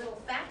there's a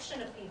little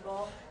faction of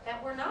people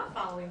that were not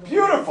following the law?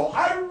 Beautiful.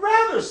 I'd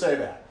rather say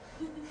that.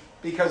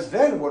 Because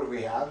then what do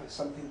we have is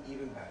something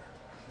even better.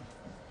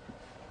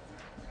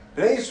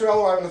 Bnei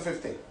Yisrael are on the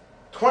 15th.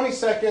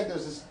 22nd,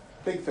 there's this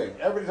big thing.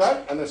 Everybody's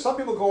out, and there's some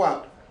people go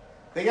out.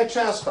 They get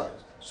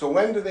chastised. So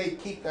when do they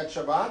keep that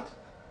Shabbat?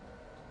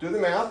 Do the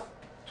math.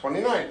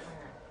 29th.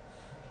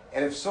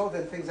 And if so,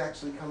 then things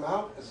actually come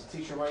out, as the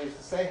teacher might used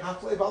to say,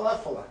 Hafle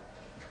Balefala.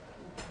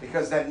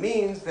 Because that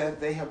means that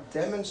they have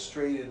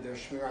demonstrated their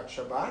Shmirat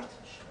Shabbat.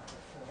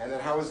 And then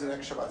how is the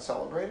next Shabbat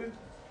celebrated?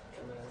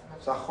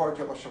 Zachor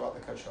Yom HaShabbat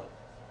L'Kadshah.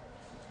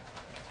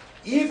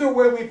 Either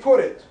way we put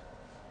it,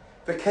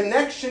 the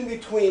connection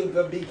between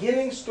the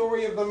beginning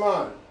story of the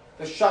Man,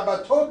 the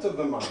Shabbatot of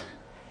the Man,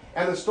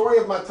 and the story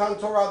of Matan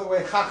Torah, the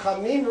way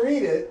Chachamim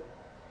read it,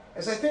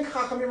 is I think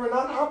Chachamim are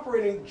not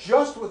operating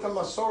just with the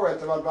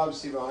Masoret about Vav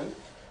Sivan,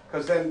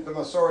 because then the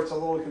Masoret's a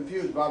little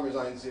confused, Vav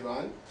Zayin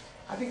Sivan.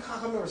 I think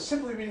Chachamim are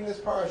simply reading this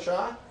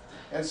parasha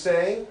and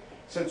saying,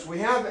 since we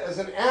have as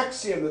an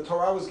axiom the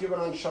Torah was given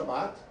on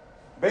Shabbat,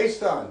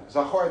 based on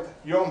Zachor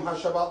Yom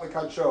HaShabbat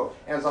L'Kadsho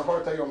and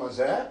Zachor Yom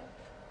Hazeh,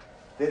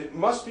 that it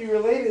must be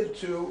related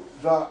to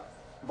the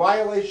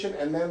violation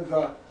and then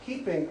the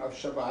keeping of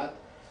Shabbat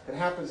that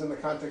happens in the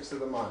context of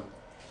the Man.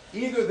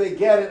 Either they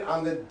get it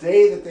on the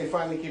day that they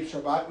finally keep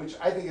Shabbat, which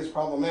I think is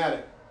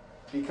problematic,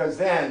 because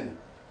then,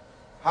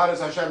 how does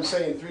Hashem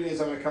say in 3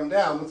 days I'm going to come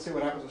down? Let's see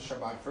what happens with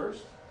Shabbat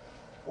first.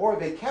 Or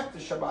they kept the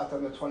Shabbat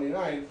on the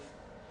 29th,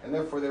 and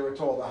therefore they were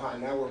told, aha,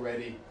 now we're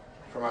ready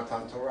for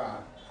Matan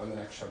Torah on the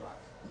next Shabbat.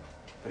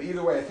 But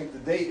either way, I think the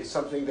date is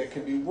something that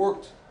can be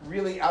worked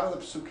really out of the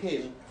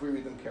psukim if we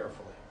read them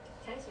carefully.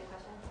 Can I ask you a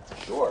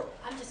question? Sure.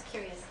 I'm just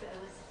curious. I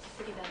was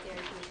thinking about dairy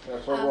food.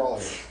 That's what we're all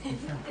here.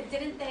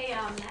 Didn't they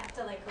have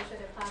to like kosher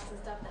their pots and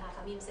stuff? The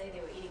Hachamim say they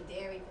were eating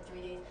dairy for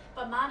 3 days,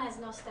 but man has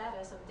no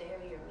status of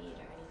dairy or meat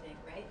or anything,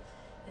 right?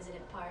 Isn't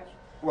it part?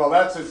 Well,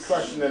 that's a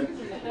question that...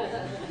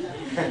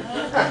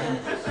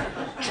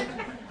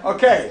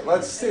 Okay,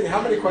 let's see. How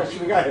many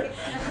questions we got here?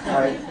 All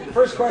right.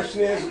 First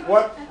question is,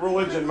 what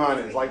religion man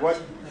is? Like,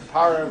 what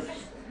power of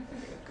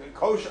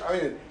kosher? I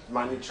mean,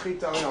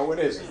 manichita, I don't know what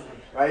is it,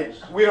 right?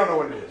 We don't know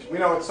what it is. We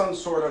know it's some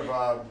sort of,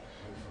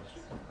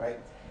 right?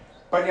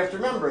 But you have to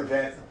remember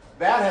that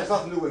that has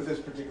nothing to do with this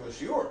particular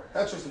shiur.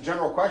 That's just a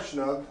general question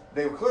of,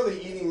 they were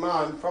clearly eating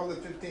man from the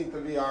 15th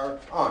of Iyar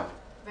on,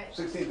 Right.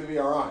 16th of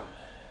Iyar on,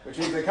 which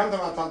means they come to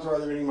Matan Torah,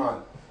 they're eating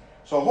man.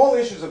 So whole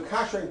issues of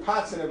kashering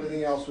pots and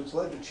everything else, which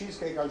led to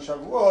cheesecake on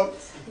Shavuot,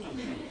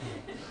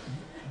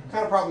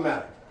 kind of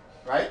problematic,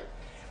 right?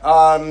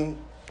 I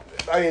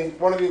mean,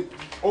 one of the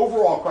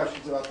overall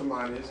questions about the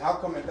man is, how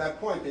come at that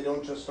point they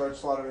don't just start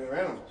slaughtering their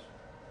animals?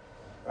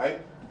 right?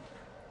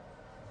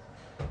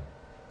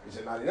 Is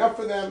it not enough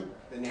for them?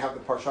 Then you have the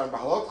Parshan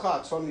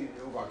Bahalotcha, Tzon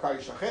Uvakar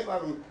Yishachet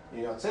Lahem,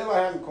 Yinatzeh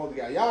Lahem, Kol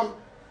Digayam,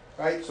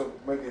 right? So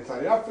maybe it's not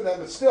enough for them,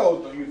 but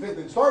still, you think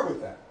they'd start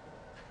with that?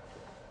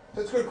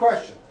 That's a good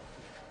question.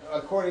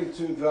 According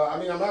to the, I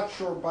mean, I'm not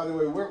sure, by the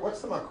way,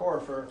 what's the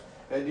makor for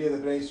the idea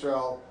that Bnei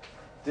Israel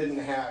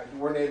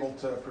weren't able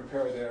to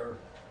prepare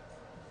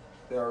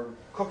their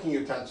cooking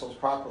utensils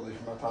properly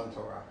for Matan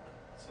Torah?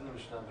 It's in the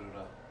Mishnah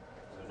Berurah. I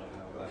don't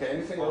know how Okay,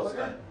 anything to look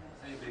at?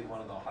 Any big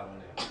one of the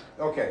Haronim.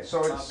 Okay,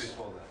 so Not it's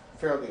before that.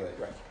 fairly late,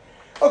 right?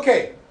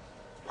 Okay,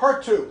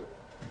 part 2,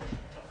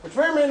 which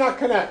may or may not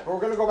connect, but we're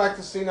going to go back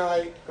to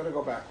Sinai, going to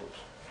go backwards.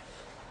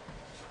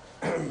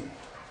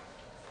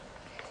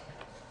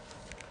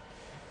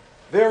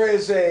 There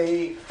is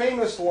a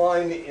famous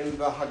line in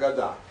the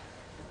Haggadah,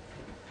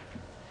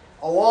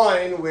 a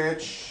line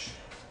which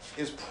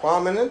is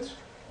prominent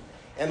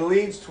and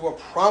leads to a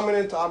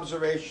prominent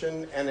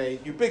observation and a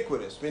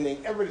ubiquitous,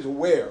 meaning everybody's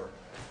aware,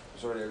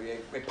 sort of a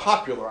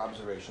popular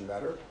observation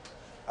better,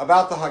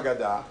 about the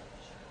Haggadah,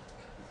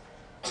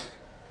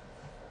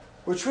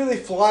 which really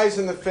flies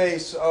in the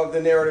face of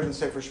the narrative in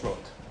Sefer Shemot.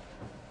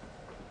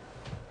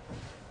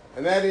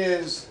 And that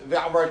is,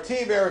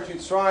 Ve'avarti be'eretz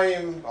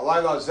Yitzrayim,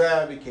 alayla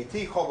zeh,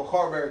 v'keiti chol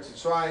b'chor be'eretz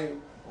Yitzrayim,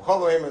 v'chol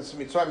lo'em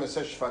Mitzrayim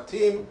eseh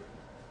shvatim,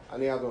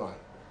 ani Adonai.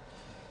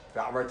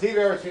 Ve'avarti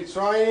be'eretz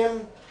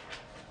Yitzrayim,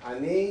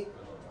 ani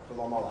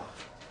v'lo malach.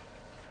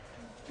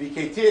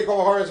 V'keiti chol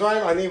b'chor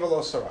Yitzrayim, ani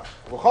v'lo sarach.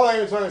 V'chol lo'em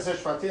Mitzrayim eseh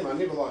shvatim,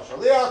 ani v'lo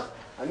shaliach,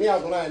 ani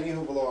Adonai, ani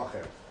hu v'lo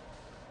acher.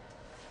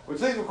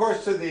 Which leads, of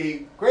course, to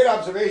the great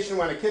observation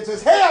when a kid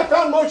says, "Hey, I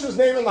found Moshe's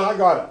name in the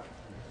Haggadah."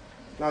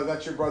 Now,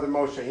 that's your brother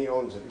Moshe. He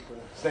owns it. He put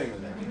his name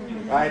in there.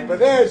 Right? But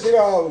there's,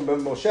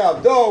 Moshe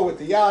Abdo with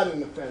the yad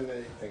and the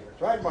fingers.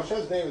 Right?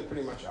 Moshe's name is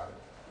pretty much out of it.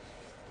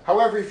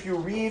 However, if you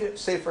read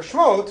Sefer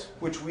Shemot,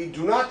 which we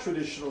do not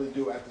traditionally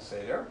do at the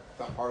Seder, it's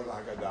not part of the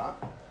Haggadah,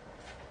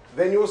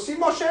 then you will see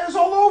Moshe is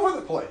all over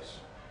the place.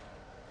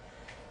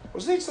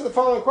 Which leads to the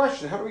following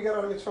question. How do we get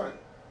out of Mitzrayim?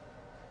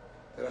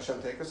 Did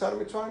Hashem take us out of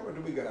Mitzrayim, or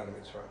did we get out of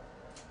Mitzrayim?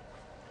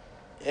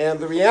 And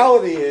the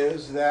reality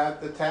is that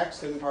the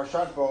text in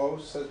Parshat Bo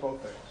says both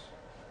things.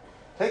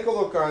 Take a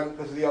look on,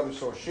 this is the other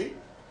source sheet.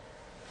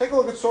 Take a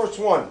look at source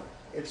 1.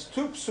 It's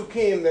 2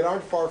 psukim that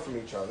aren't far from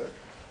each other.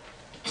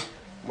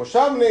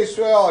 Moshav bnei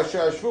Yisrael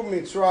asher yashvu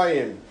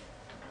b'Mitzrayim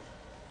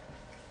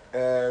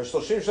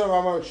 30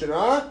 shana ו-400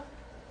 shana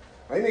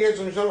והנה יש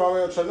 30 shana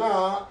ו-400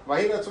 shana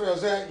והיא בעצמי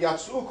הזה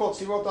יצאו כל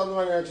צבאות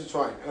אדוני מארץ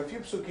מצרים. And a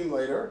few psukim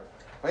later,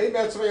 והיא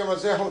בעצמי יום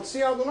הזה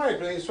הוציא אדוני את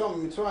בני ישראל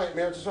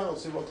מארץ מצרים על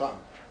צבאותם.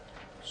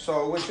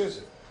 So, which is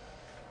it?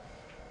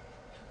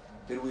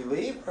 Did we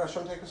leave or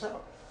Hashem take us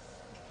out?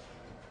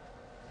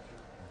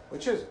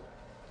 Which is it?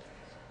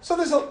 So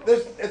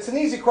it's an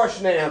easy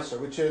question to answer,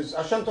 which is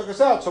Hashem took us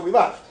out, so we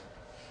left.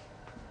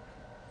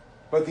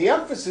 But the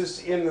emphasis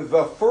in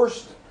the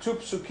first 2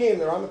 psukim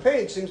that are on the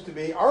page seems to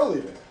be our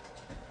leaving.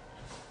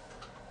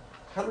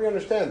 How do we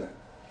understand that?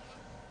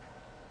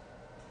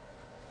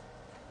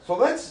 So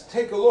let's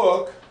take a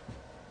look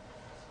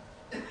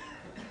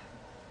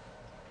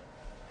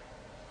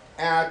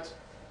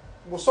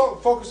we'll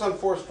focus on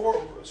source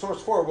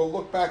 4. We'll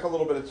look back a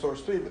little bit at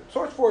source 3, but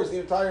source 4 is the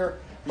entire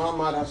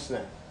Ma'amad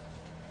HaSneh.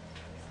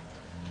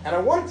 And I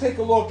want to take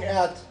a look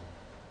at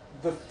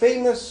the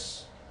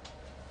famous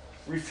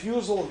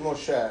refusal of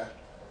Moshe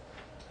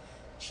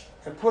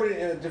and put it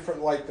in a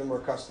different light than we're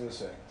accustomed to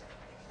saying.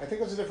 I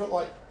think it's a different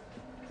light.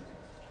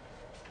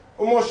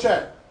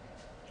 Moshe.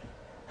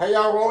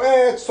 היה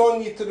רואה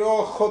צאן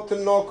יתרו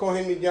חותנו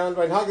כהן מדיין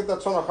וינהג את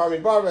הצאן אחר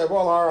מדבר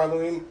ויבוא על הר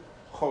האלוהים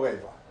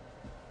חורבה.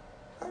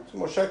 So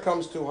Moshe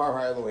comes to Har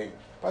HaElohim.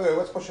 By the way,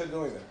 what's Moshe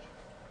doing there?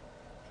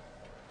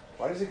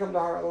 Why does he come to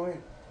Har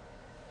Elohim?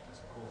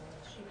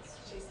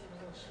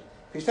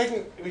 He's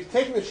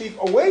taking the sheep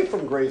away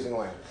from grazing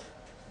land.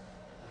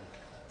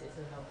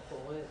 Isn't how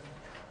forward.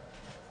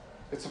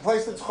 It's a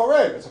place that's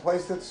choreb. It's a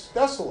place that's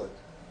desolate.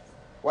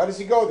 Why does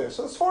he go there?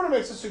 So the Sforno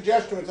makes a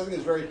suggestion which I think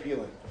is very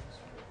appealing.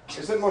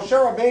 Is that Moshe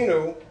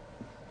Rabbeinu,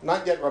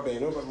 not yet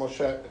Rabbeinu, but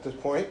Moshe at this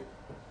point,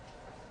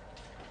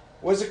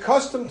 was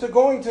accustomed to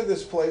going to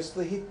this place,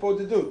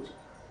 l'hitbodedut,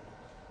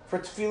 for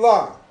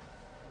tefillah,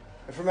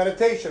 and for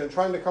meditation, and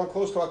trying to come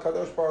close to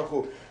HaKadosh Baruch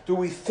Hu. Do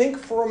we think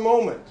for a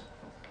moment,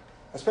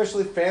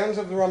 especially fans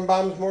of the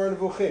Rambam's Moreh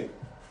Nevuchim,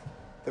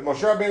 that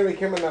Moshe Rabbeinu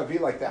became a Navi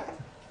like that?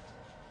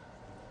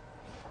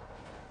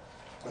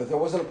 That there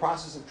wasn't a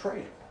process of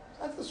training?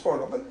 That's the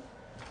Sforno, but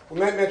we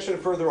might mention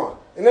it further on.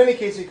 In any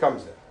case, he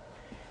comes there.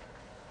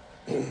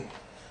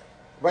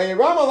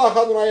 We're all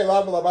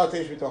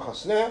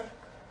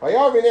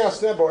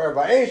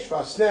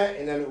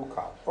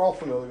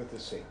familiar with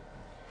this scene.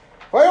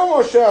 So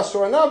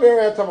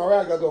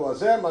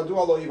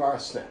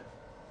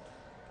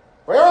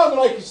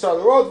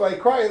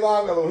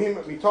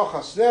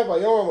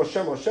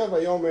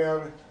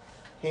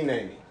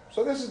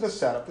this is the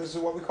setup. This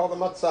is what we call the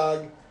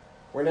matzag.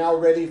 We're now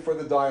ready for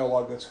the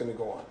dialogue that's going to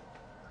go on.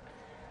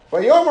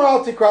 Vayomer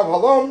al tikrav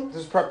halom.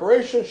 This is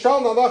preparation.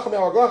 Shal nalach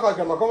me'araglacha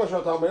k'makom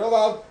asher tam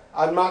be'olav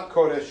admat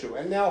kodeshu.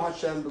 And now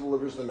Hashem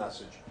delivers the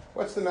message.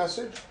 What's the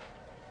message?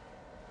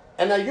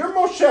 And now you're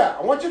Moshe.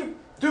 I want you to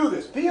do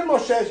this. Be in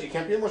Moshe's. You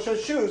can't be in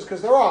Moshe's shoes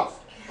because they're off.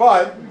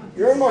 But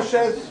you're in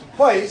Moshe's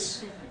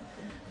place.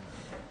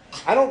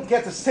 I don't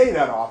get to say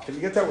that often.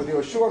 You get that with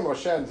Yoshua and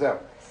Moshe and Zeh.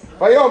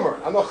 Vayomer,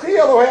 Anochi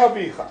Elohei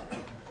Avicha,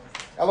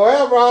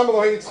 Elohei Abraham,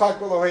 Elohei Yitzchak,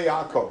 Elohei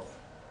Yaakov.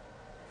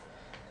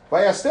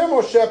 Vayaster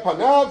Moshe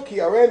panav ki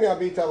arei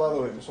me'abit al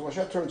Elohim. So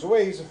Moshe turns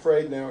away. He's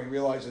afraid now. He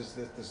realizes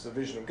that this is the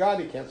vision of God.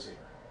 He can't see it.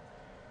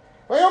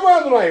 Vayomer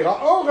Adonai,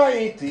 Ra'o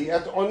ra'iti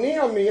et oni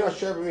ami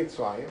asher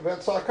b'Mitzrayim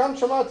ve'tzarkam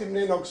shamati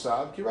b'nei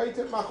nogsav ki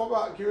ra'iti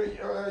machovav ki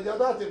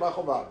yadati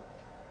machovav.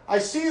 I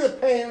see the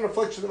pain and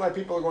affliction that my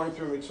people are going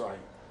through in Mitzrayim.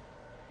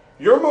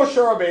 You're Moshe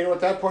Rabbeinu.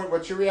 At that point,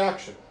 what's your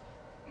reaction?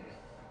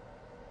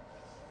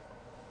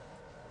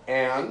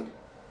 And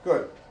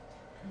good.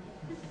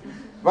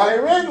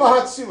 Vayired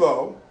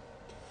lahatzilo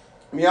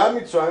miyad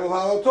Mitzrayim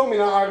l'haloto min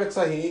ha'aretz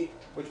hahi,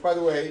 which, by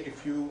the way,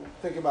 if you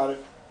think about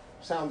it,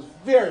 sounds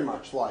very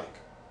much like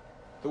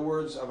the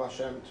words of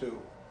Hashem to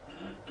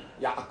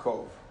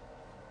Yaakov.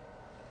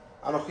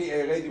 Anochi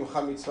ered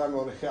imcha Mitzrayim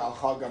v'onechi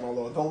alcha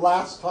gamalo. The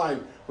last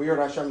time we heard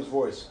Hashem's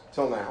voice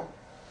till now.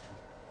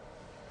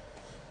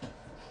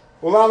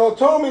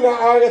 ולענותו מן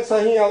הארץ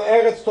ההיא על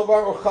ארץ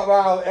טובה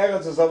ורחבה, על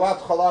ארץ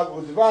זבת חלב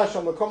ודבש,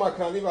 על מקום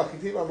הכנעני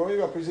והחיתי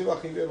והאמורי והפריזי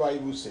והחיבי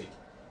והיבוסי.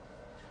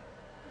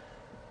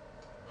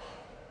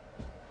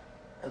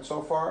 And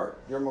so far,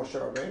 you're Moshe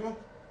Rabbeinu.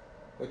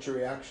 What's your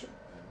reaction?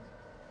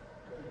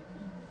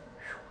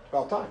 It's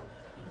about time.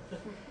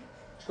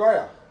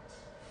 Shkoyach.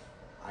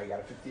 I got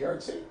a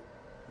 50-yard seat.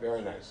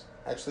 Very nice.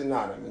 Actually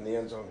not. I'm in the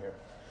end zone here.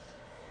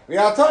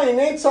 ועתה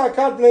הנה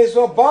צעקת בני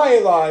ישראל בא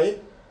אליי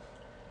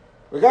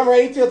וגם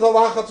ראיתי את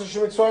הלחץ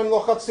שמצרים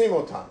לוחצים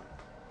אותם.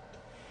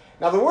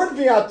 Now the word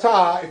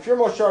viata, if you're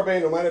Moshe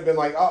Rabbeinu, might have been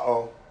like,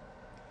 uh-oh.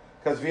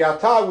 Because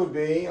viata would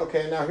be,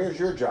 okay, now here's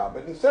your job.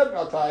 But instead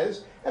viata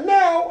is, and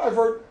now I've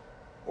heard,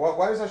 well,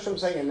 why is Hashem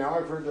saying, and now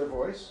I've heard their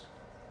voice?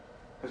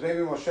 Because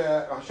maybe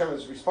Hashem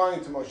is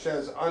responding to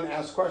Moshe's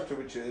unasked question,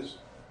 which is,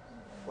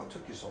 what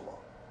took you so long?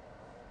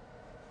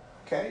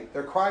 Okay,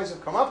 their cries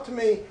have come up to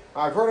me.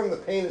 I've heard them. The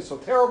pain is so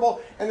terrible,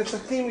 and it's a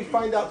theme we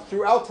find out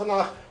throughout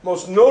Tanakh,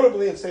 most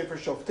notably in Sefer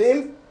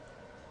Shoftim,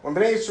 when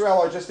Bnei Yisrael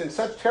are just in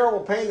such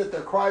terrible pain that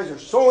their cries are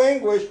so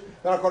anguished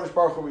that HaKadosh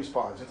Baruch Hu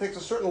responds. It takes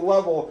a certain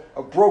level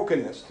of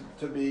brokenness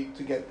to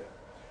get there.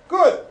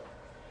 Good.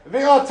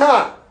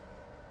 V'ata.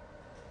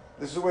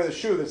 This is where the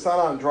shoe that's not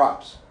on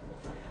drops.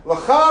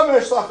 L'cha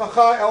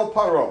v'eshlachacha el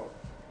paro.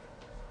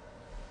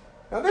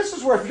 Now this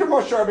is where if you're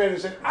Moshe Rabbeinu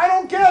saying, I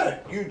don't get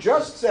it. You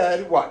just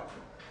said what?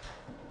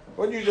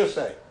 What did you just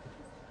say?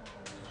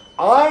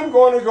 I'm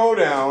going to go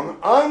down,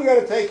 I'm going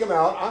to take him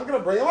out, I'm going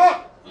to bring him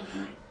up.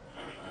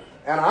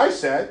 And I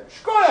said,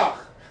 Shkoyach,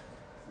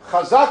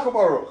 Chazak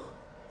u'Baruch.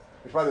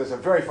 Which, by the way, is a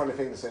very funny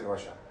thing to say to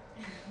Hashem.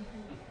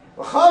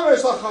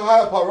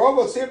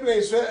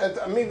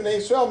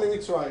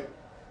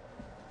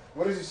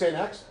 What does he say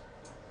next?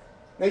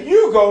 Now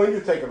you go and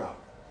you take him out.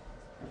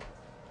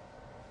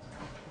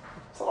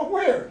 It's a little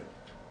weird.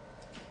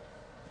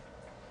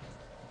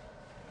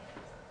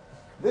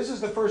 This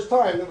is the first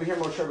time that we hear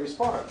Moshe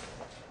respond.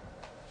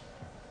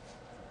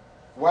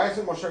 Why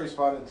hasn't Moshe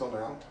responded until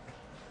now?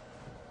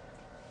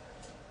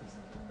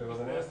 It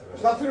wasn't asked about.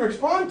 There's nothing to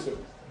respond to.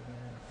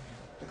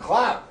 To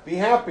clap, be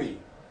happy,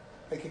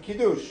 make a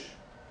kiddush.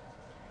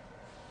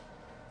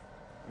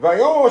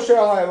 Vayom Moshe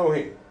el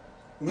Elohim,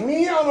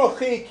 mi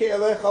anochi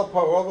ke'elech al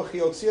paro v'chi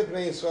yotzi et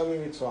bnei Yisrael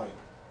miMitzrayim.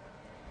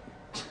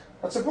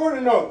 It's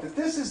important to note that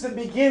this is the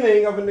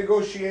beginning of a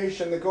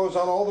negotiation that goes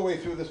on all the way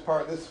through this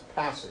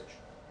passage,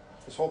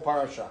 this whole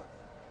parasha.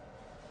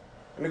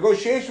 A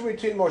negotiation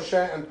between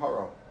Moshe and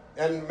Paro,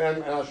 and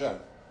Hashem.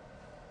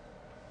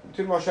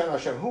 Between Moshe and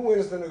Hashem. Who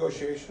wins the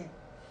negotiation?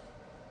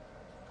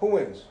 Who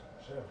wins?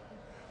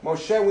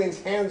 Moshe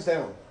wins hands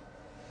down.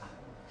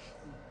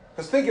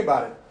 Because think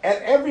about it.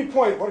 At every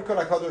point, what could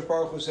HaKadosh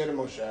Baruch Hu say to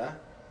Moshe?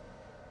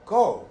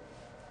 Go.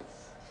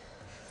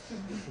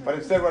 But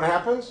instead what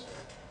happens?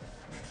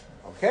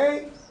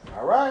 Okay,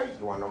 all right,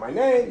 you want to know my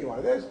name, you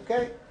want this,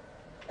 okay.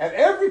 At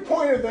every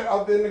point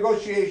of the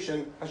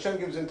negotiation, Hashem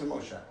gives in to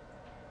Moshe.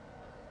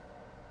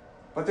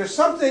 But there's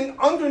something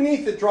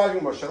underneath it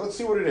driving Moshe. Let's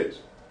see what it is.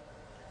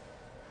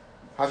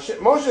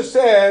 Moshe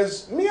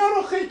says, Mi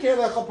anochi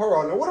ke'elecha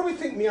paro. Now what do we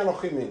think mi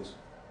anochi means?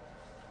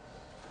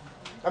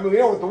 I mean, we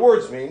know what the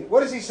words mean.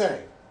 What is he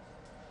saying?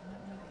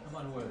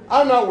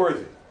 I'm not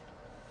worthy.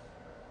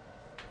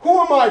 Who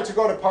am I to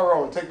go to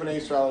Paro and take Bnei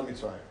Yisrael and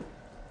Mitzrayim?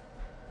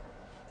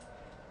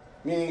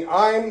 Meaning,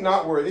 I'm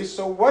not worthy.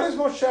 So what is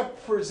Moshe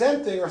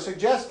presenting or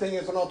suggesting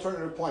as an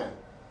alternative plan?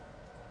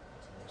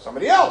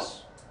 Somebody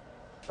else.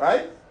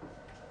 Right?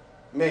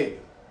 Maybe.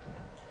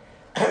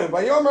 But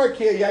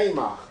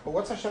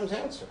what's Hashem's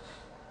answer?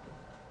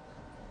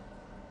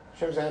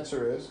 Hashem's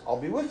answer is, I'll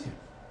be with you.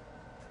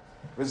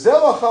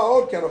 Zelacha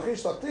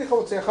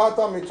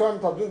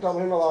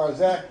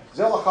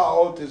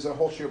ot is a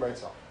whole shir by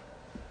itself.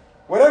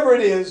 Whatever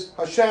it is,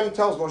 Hashem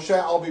tells Moshe,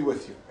 I'll be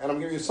with you. And I'm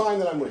giving you a sign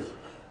that I'm with you.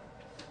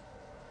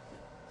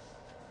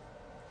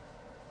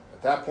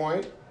 At that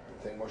point,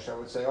 I think Moshe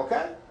would say,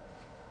 okay.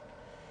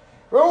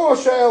 By the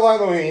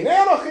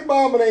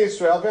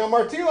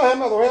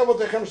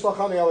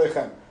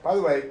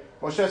way,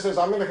 Moshe says,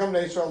 I'm going to come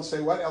to Israel and say,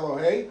 what?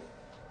 Elohei?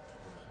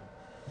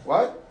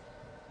 What?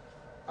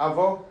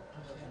 Avo?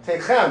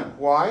 Techem.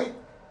 Why?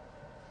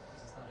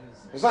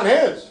 It's not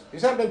his.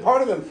 He's not been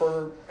part of them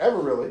forever,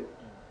 really.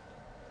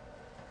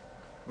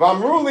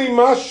 Vamruli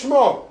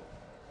mashmo.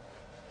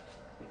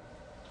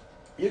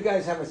 You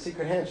guys have a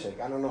secret handshake.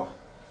 I don't know.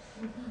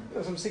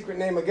 There's some secret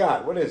name of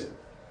God. What is it?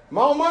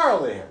 Ma'omar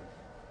alehem.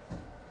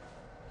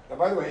 Now,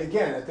 by the way,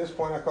 again, at this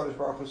point, HaKadosh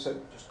Baruch Hu said,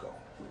 just go.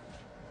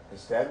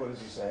 Instead, what does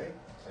he say?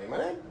 Say my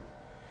name.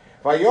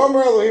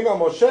 Vayomer Elohim al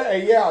Moshe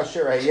Eyeh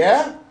Asher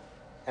Eyeh.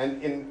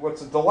 And in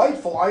what's a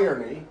delightful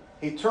irony,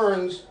 he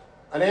turns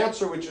an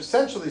answer which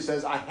essentially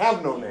says, I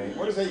have no name.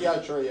 What does Eyeh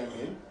Asher Eyeh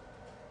mean?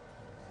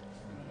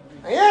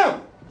 I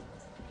am.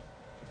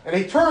 And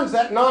he turns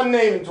that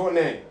non-name into a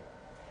name.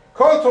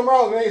 Ko tomar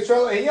al bnei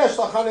Yisrael Eyeh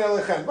shlachani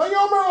alechem.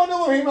 Vayomer od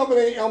Elohim al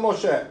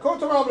Moshe. Ko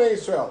tomar al bnei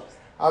Yisrael.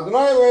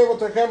 Adonai Elohei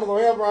Avotechem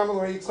Elohei Abraham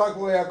Elohei Yitzchak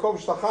Elohei Yaakov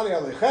Shlachani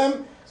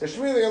Alechem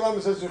Zeshmi Le'olam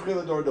Zezuchi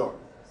L'dor Dor.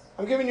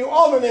 I'm giving you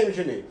all the names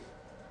you need.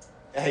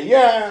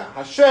 Ehiyah,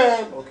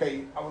 Hashem,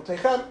 okay,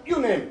 Avotechem, you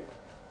name it.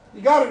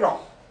 You got it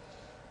all.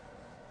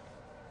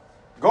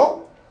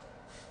 Go.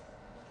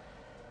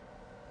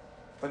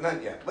 But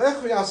not yet. Lech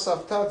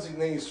v'yasavtat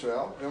zignei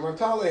Yisrael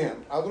v'amarta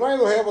lehem Adonai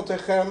Elohei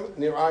Avotechem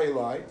nir'a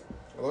Elai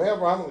Elohei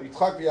Abraham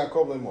Yitzchak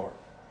v'Yaakov Lemor.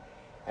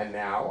 And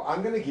now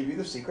I'm going to give you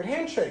the secret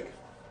handshake.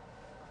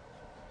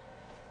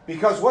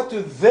 Because what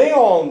do they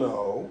all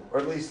know, or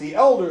at least the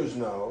elders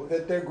know,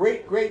 that their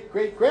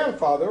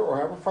great-great-great-grandfather, or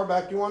however far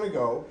back you want to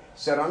go,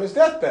 said on his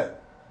deathbed?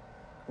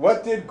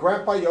 What did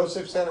Grandpa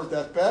Yosef say on his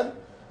deathbed?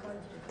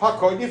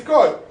 Pakod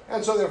yifkod.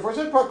 And so therefore he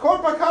said,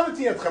 Pakod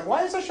pakadati etchem.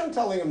 Why is Hashem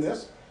telling him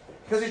this?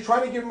 Because he's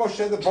trying to give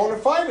Moshe the bona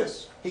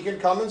fides. He can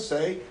come and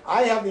say,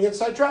 I have the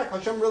inside track.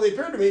 Hashem really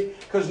appeared to me,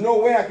 because no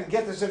way I could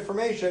get this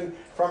information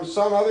from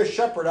some other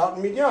shepherd out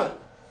in Midian.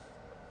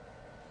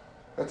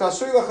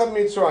 ותעשוי לכם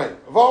מצרים.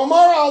 ואומר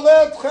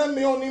עלה אתכם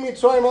מיוני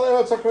מצרים על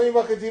ארץ הכנענים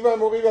והחיטים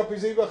והאמורי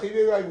והפריזי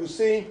והחיבי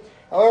והיבוסי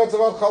על ארץ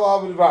זבת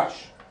חלב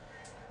ודבש.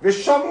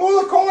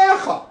 ושמעו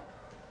לקולך.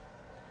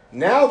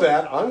 Now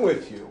that I'm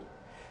with you,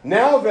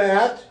 now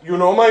that you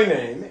know my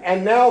name,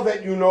 and now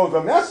that you know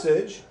the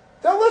message,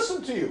 they'll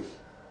listen to you.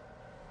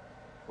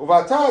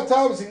 ובאתה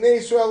אתה וזקני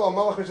ישראל על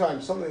מלך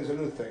מצרים. Something is a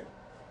new thing.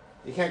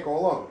 You can't go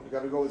alone. You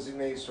got to go with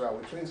Ziknei Israel,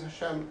 which means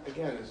Hashem,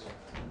 again, is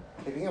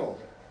hitting him a little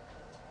bit.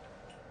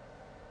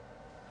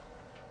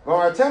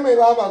 That's a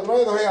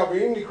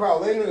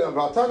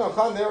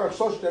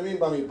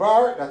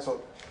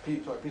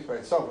piece by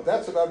itself, but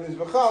that's about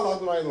Mizbecha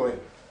Adonai Elohim.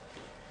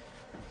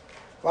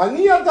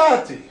 V'ani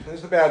yadati,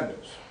 here's the bad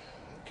news.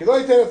 כי לא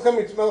ייתן אתכם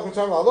מלך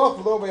מצרים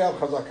להלוך ולא ביד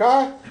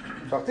חזקה,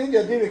 שחתיתי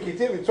ידי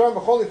וכיתי מצרים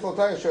בכל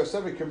נפלותי אשר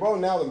עושה בקרבו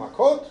נע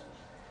למכות,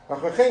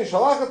 ואחריכן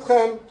שלח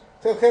אתכם,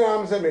 תלכן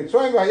העם הזה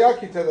ממצרים, והיה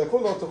כי תלכו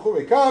לא תלכו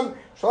וכאן,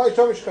 שלא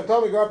ישום משכתם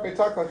וגרר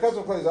ביתה כלי חץ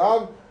וכלי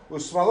זהב,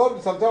 ושמאלות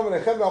בצלתם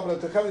עליכם ועל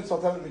בנותיכם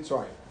ונצלתם את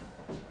מצרים.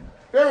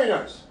 Very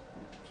nice.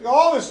 So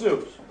all this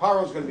news.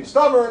 Paro's going to be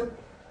stubborn,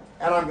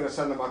 and I'm going to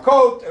send them a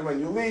coat, and when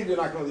you leave, you're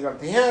not going to leave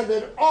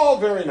empty-handed. All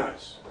very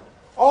nice.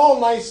 All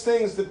nice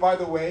things that, by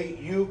the way,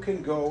 you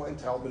can go and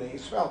tell Bnei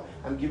Yisrael.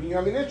 I'm giving you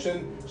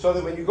ammunition so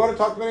that when you go to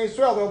talk to Bnei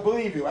Yisrael, they'll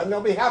believe you, and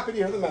they'll be happy to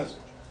hear the message.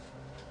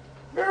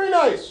 Very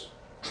nice.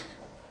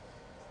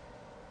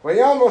 They're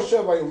not going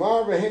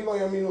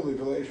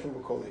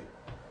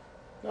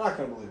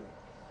to believe it.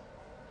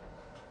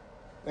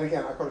 And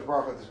again, HaKadosh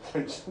Baruch Hu at this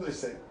point simply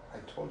say, I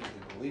told you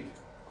to believe you.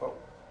 Quote.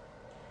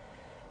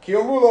 Ki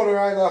yomru lo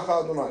nirei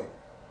lecha Adonai.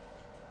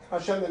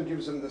 Hashem then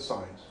gives them the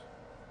signs.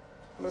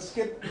 I'm going to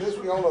skip this.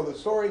 We all know the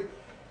story.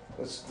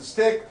 The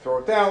stick, throw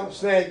it down. The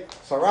snake,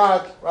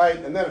 sarat, right?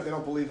 And then if they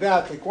don't believe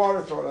that, take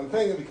water, throw it on the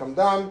thing, and become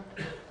dam.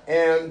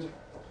 And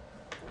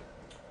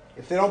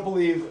if they don't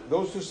believe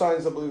those two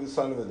signs, they'll believe the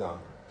sign of the dam.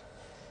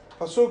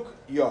 Pasuk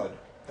Yod.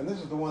 And this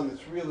is the one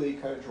that's really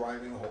kind of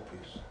driving the whole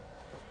piece.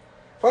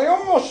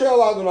 Vayom Moshe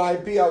el Adonai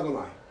pi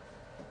Adonai.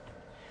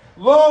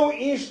 Lo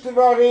ish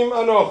devarim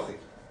anochi.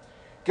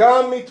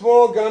 Gam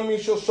mitmo, gam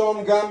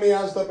mishalshom, gam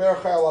miaz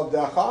dabercha el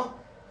avdecha.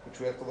 Which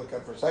we have to look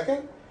at for a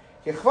second.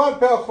 Kichvad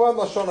pe chvad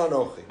lashon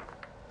anochi.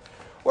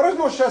 What does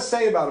Moshe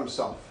say about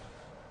himself?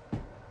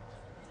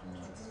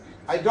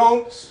 I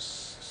don't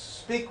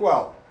speak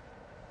well.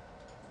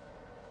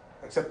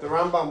 Except the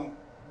Rambam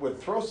would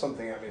throw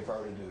something at me if I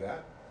were to do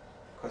that.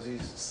 Because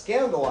he's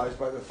scandalized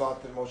by the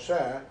thought that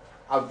Moshe,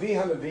 Avi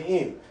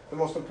HaNevi'im, the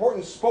most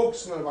important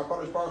spokesman of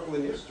HaKadosh Baruch Hu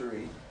in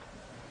history,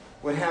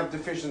 would have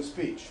deficient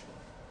speech.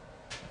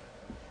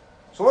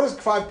 So what does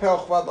Kvad Pel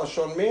Chvad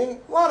Lashon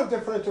mean? A lot of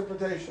different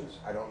interpretations.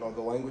 I don't know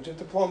the language of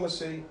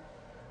diplomacy.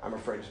 I'm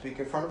afraid to speak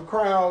in front of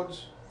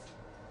crowds.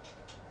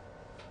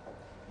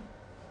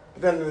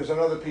 But then there's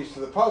another piece to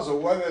the puzzle.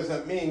 What does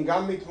that mean?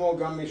 Gam mitmol,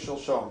 gam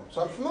mishalshom.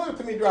 So I'm familiar with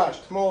the Midrash.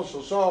 Tmol,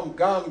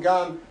 shalshom,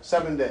 gam,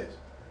 7 days.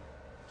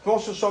 Tmol,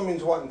 shalshom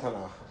means what in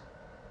Tanakh?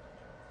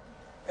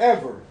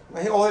 Ever.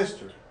 My whole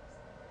history.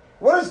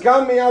 What does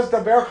gam mi'az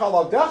daber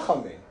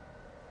chalavdecha mean?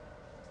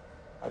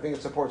 I think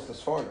it supports the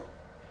Sforno.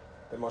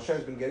 That Moshe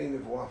has been getting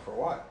Nevuah for a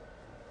while.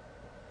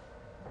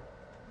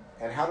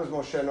 And how does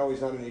Moshe know he's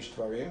not an Ish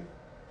Tvarim?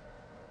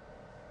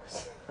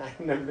 I've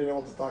never been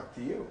able to talk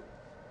to you.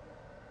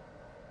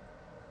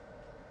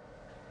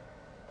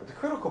 But the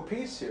critical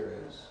piece here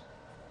is,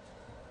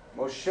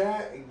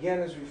 Moshe again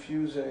is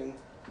refusing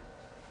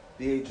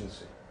the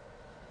agency.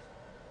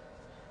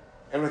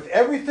 And with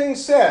everything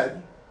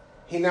said,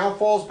 he now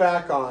falls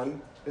back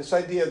on this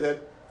idea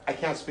that I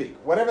can't speak,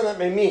 whatever that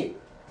may mean.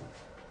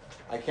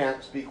 I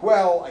can't speak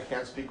well, I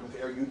can't speak with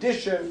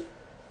erudition,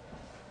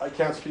 I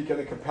can't speak in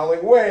a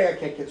compelling way, I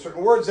can't get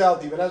certain words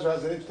out. Even Ezra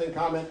has an interesting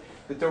comment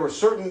that there were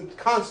certain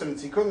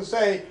consonants he couldn't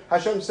say.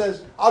 Hashem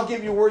says, I'll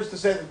give you words to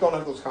say that don't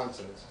have those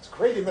consonants. It's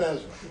great, Ibn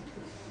Ezra.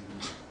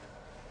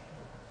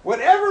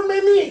 Whatever it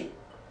may mean.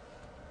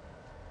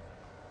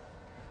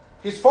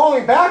 He's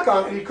falling back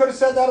on it, he could have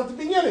said that at the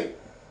beginning.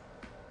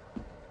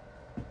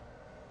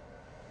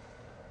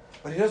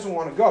 But he doesn't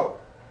want to go.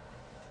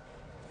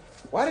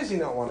 Why does he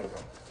not want to go?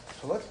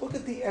 So let's look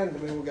at the end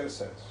and maybe we'll get a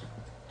sense.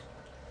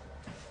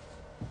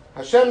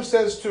 Hashem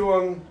says to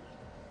him,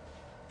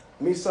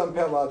 Misam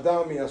pel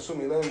adam yasu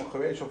milem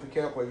mochavei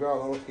shofikeach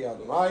levar anochi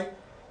Adonai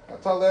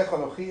ata lech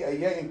anochi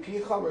ayeh im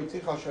picha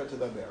v'yiticha asher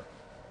tedaber.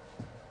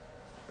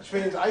 Which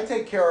means I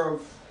take care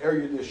of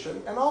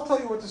erudition and I'll tell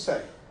you what to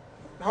say.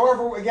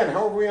 However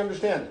we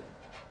understand it.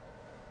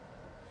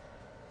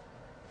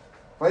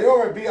 Unclear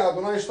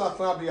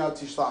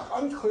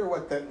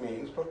what that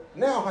means, but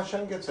now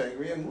Hashem gets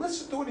angry and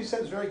listen to what he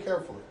says very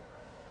carefully.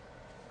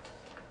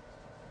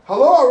 I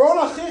know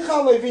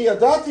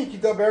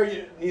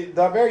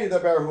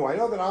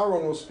that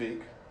Aaron will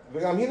speak,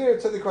 which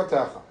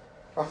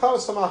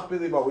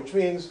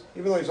means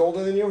even though he's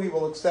older than you, he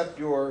will accept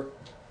your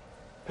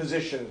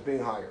position as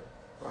being higher.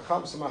 I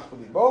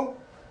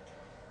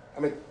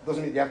mean, it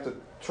doesn't mean you have to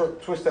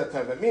twist that to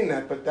have it mean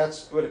that, but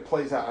that's what it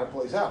plays out. How it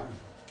plays out.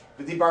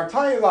 So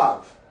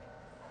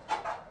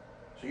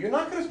you're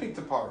not going to speak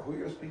to Paro. Who are you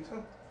going to speak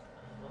to?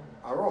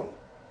 Aaron.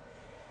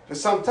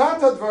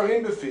 V'samtata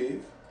dvarim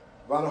b'fiv,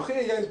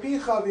 v'anochi yayim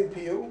picha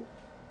v'impiu,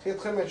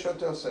 ti'etchem et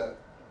shoter seh,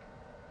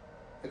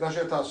 et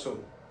asher ta'asun.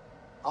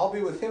 I'll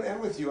be with him and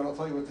with you, and I'll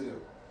tell you what to do.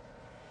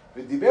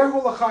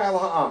 V'diberhu l'chai al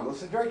ha'am.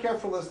 Listen very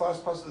carefully to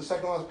the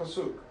second last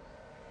pasuk.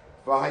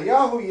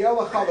 V'hayahu yeh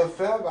l'cha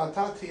lefeh,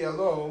 v'ata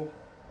tiyelo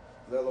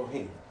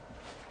l'Elohim.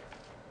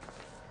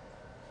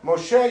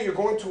 Moshe, you're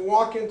going to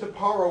walk into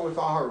Paro with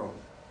Aharon.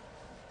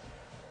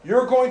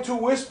 You're going to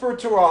whisper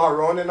to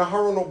Aharon, and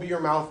Aharon will be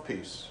your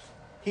mouthpiece.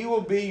 He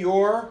will be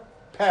your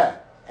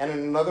pet. And in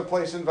another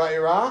place in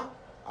Vayirah,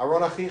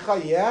 Aharon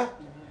achicha yeh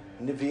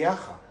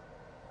nevi'echa.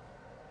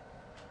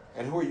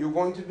 And who are you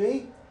going to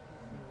be?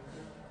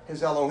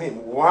 His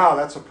Elohim. Wow,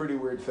 that's a pretty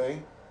weird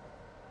thing.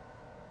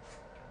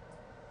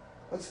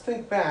 Let's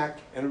think back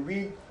and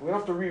read. We don't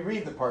have to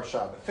reread the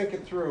parsha, but think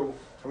it through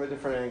from a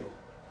different angle.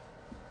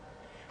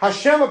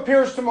 Hashem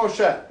appears to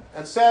Moshe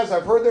and says,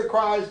 I've heard their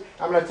cries,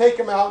 I'm going to take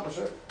them out.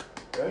 Moshe,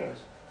 very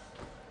nice.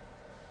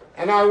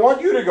 And I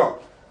want you to go.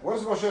 What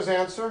is Moshe's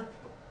answer?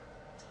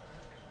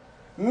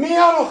 Mi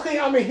anochi,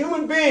 I'm a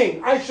human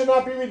being. I should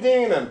not be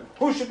redeeming them.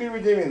 Who should be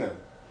redeeming them?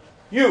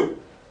 You.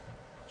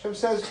 Hashem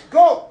says,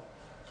 go.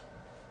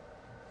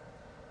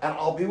 And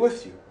I'll be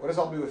with you. What does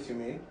I'll be with you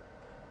mean?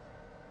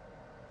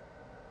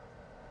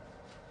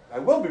 I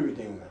will be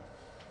redeeming them.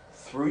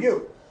 Through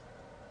you.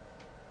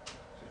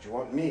 You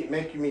want me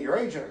make you meet your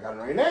agent? I got a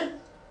right name.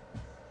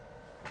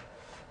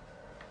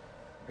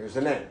 Here's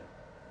the name.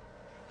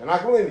 They're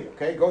not going to believe me,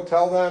 okay? Go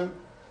tell them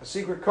a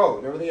secret code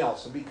and everything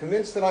else. And be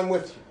convinced that I'm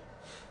with you.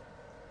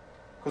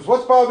 Because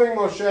what's bothering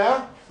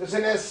Moshe? There's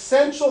an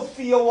essential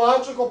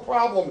theological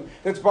problem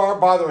that's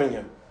bothering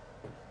him.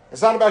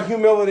 It's not about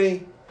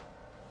humility.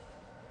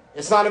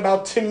 It's not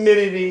about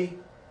timidity.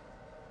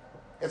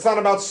 It's not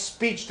about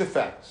speech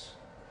defects.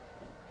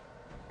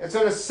 It's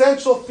an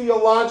essential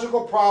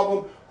theological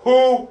problem.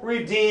 Who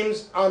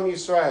redeems Am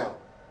Yisrael?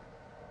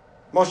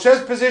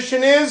 Moshe's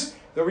position is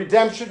the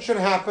redemption should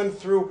happen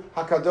through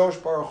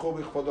HaKadosh Baruch Hu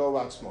B'chvodo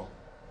V'atzmo.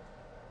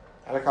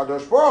 And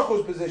HaKadosh Baruch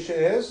Hu's position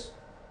is,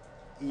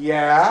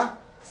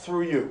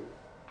 through you.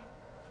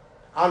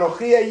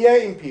 Anochi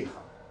eyeh im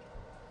picha.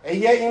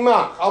 Eyeh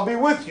imach. I'll be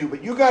with you,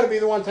 but you got to be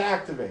the one to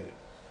activate it.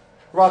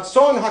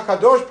 Ratzon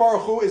HaKadosh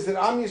Baruch Hu is that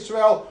Am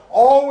Yisrael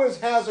always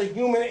has a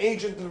human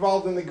agent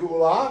involved in the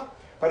Geulah,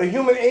 but a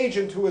human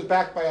agent who is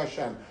backed by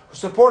Hashem, who's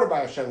supported by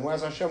Hashem, who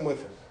has Hashem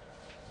with him.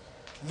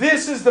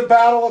 This is the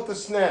battle at the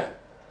snare.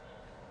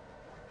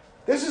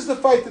 This is the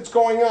fight that's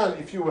going on,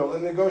 if you will,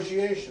 in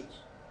negotiations.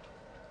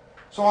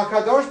 So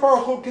HaKadosh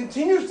Baruch Hu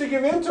continues to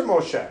give in to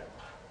Moshe.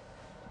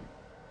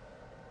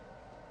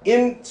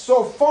 In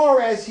so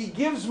far as he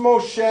gives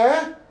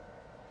Moshe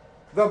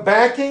the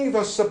backing,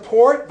 the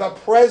support, the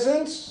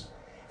presence,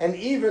 and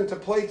even to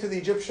play to the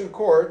Egyptian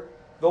court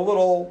the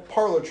little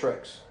parlor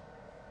tricks.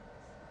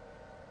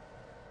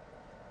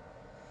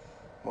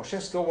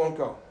 Moshe still won't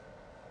go.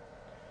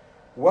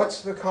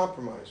 What's the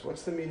compromise?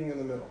 What's the meeting in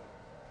the middle?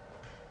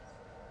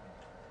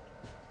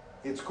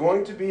 It's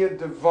going to be a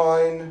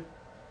divine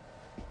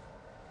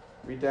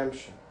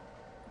redemption.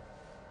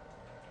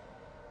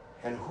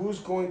 And who's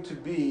going to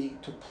be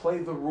to play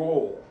the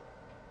role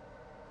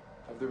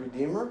of the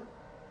Redeemer?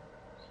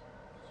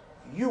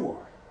 You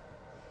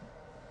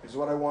are, is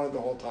what I wanted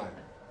the whole time.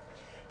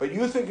 But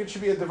you think it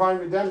should be a divine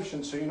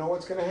redemption, so you know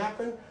what's going to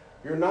happen?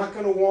 You're not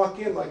going to walk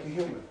in like a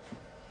human.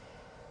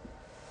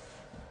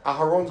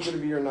 Aharon's going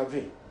to be your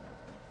Navi.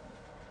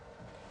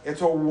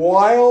 It's a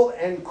wild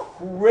and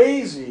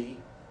crazy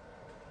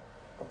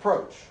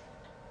approach.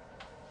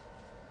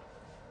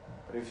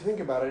 But if you think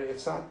about it,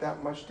 it's not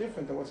that much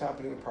different than what's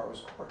happening in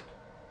Paro's court.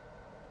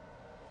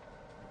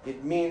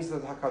 It means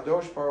that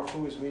HaKadosh Baruch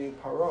Hu is meeting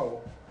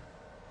Paro,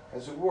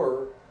 as it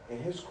were, in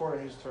his court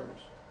and his terms.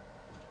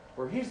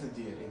 Where he's the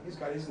deity, he's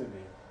got his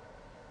Navi.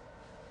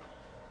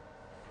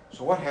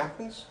 So what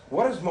happens?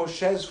 What is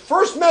Moshe's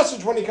first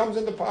message when he comes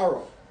into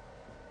Paro?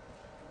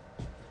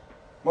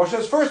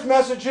 Moshe's first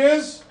message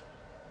is,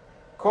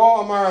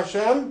 Ko Amar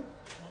Hashem,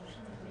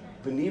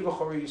 B'ni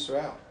v'chori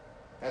Yisrael.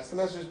 That's the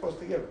message he's supposed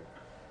to give him.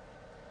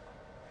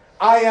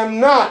 I am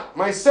not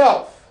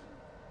myself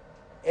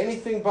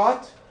anything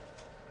but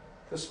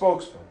the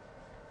spokesman.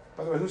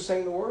 By the way, who's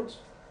saying the words?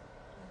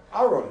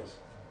 Aaron is.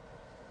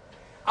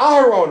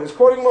 Aaron is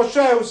quoting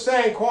Moshe, who's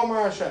saying, Ko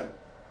Amar Hashem.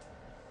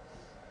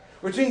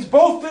 Which means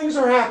both things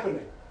are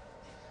happening.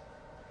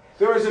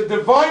 There is a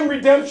divine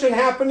redemption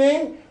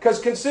happening because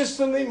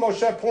consistently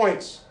Moshe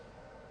points.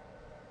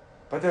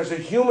 But there's a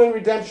human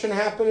redemption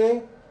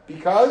happening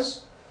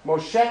because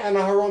Moshe and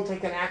Aharon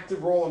take an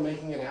active role in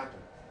making it happen.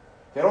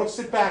 They don't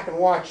sit back and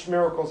watch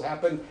miracles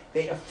happen.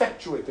 They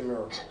effectuate the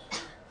miracles.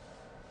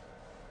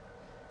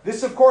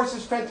 This, of course,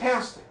 is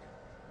fantastic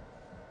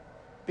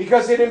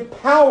because it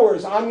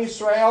empowers Am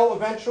Yisrael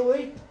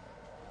eventually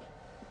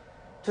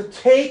to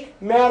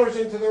take matters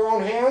into their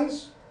own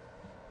hands.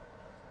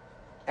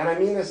 And I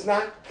mean this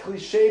not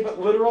cliche, but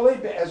literally,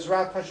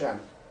 be'ezrat Hashem.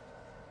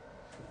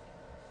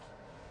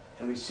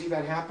 And we see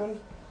that happen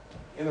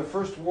in the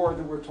first war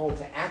that we're told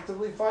to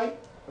actively fight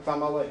with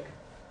Amalek.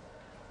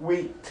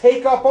 We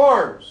take up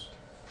arms,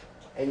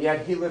 and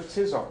yet he lifts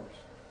his arms.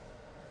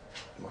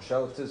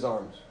 Moshe lifts his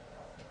arms.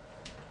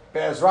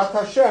 Be'ezrat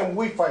Hashem,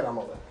 we fight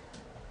Amalek.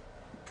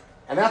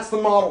 And that's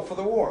the model for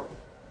the war.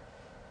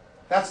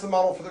 That's the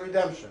model for the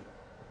redemption.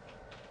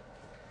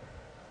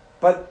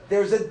 But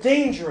there's a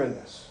danger in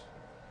this.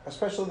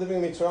 Especially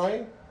living in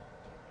Mitzrayim,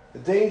 the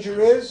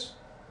danger is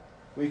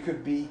we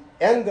could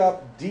end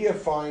up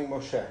deifying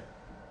Moshe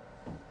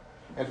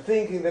and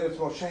thinking that it's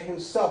Moshe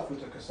himself who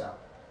took us out.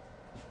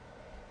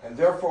 And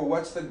therefore,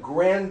 what's the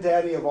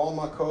granddaddy of all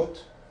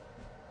makot?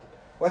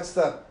 What's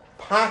the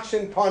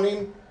pachin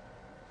panim,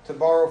 to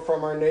borrow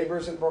from our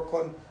neighbors in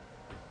Brooklyn?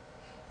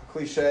 A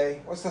cliche.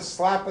 What's the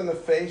slap in the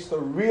face, the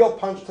real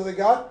punch to the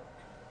gut?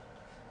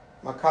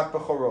 Makat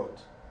b'chorot.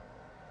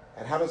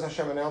 And how does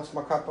Hashem announce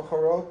Makat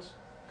b'chorot?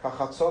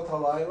 Kachatzot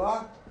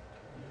halayla,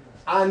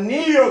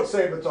 ani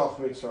yotzei b'toch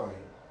Mitzrayim,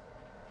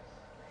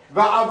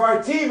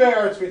 va'avarti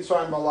ve'eretz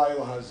Mitzrayim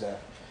b'layla hazeh.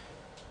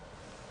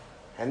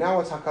 And now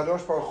it's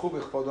Hakadosh Baruch Hu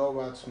b'chvodo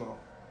v'atzmo.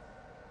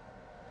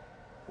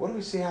 What do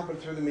we see happen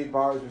through the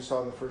Midbar as we saw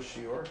in the first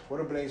shiur? What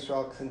do Bnei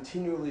Yisrael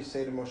continually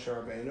say to Moshe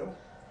Rabbeinu?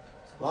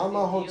 Lama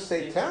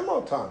hotzeitem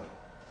otanu.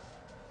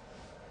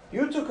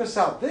 You took us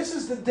out. This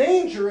is the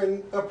danger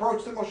in the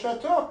approach that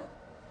Moshe took.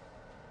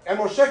 And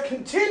Moshe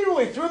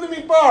continually, through the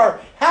Midbar,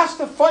 has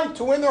to fight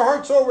to win their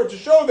hearts over, to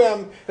show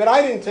them that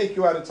I didn't take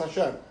you out, it's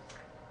Hashem.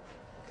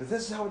 But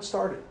this is how it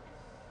started.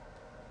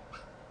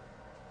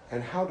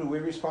 And how do we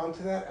respond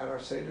to that at our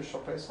Seder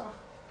Shal Pesach?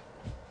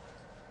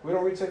 We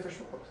don't read Sefer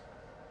Shemot.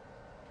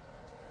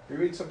 We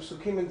read some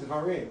Psukim and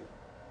Devarim.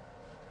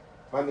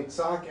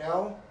 Vanitzak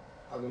el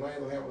Adonai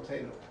Elohei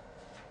Avotenu.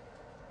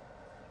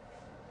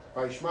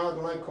 Vayishma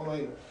Adonai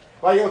Koleinu.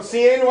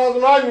 Vayotzienu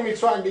Adonai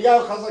miMitzrayim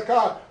b'yad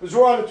chazaka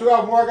v'zruah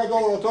l'tu'ah v'mor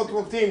gadol l'otot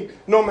l'muftim.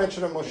 No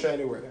mention of Moshe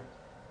anywhere there.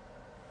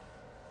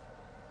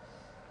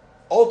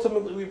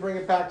 Ultimately, we bring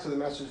it back to the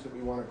message that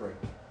we want to bring.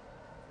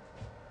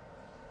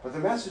 But the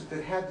message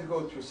that had to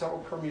go through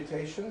several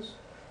permutations,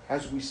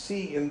 as we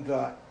see in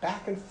the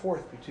back and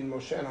forth between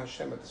Moshe and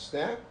Hashem at the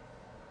snap,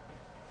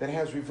 that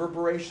has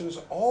reverberations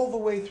all the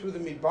way through the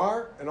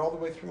Midbar and all the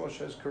way through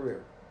Moshe's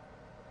career.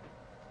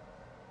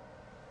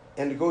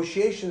 And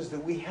negotiations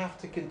that we have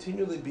to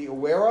continually be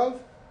aware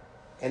of,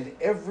 and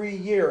every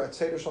year at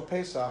Seder Shal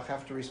Pesach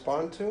have to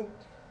respond to,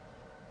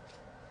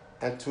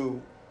 and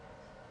to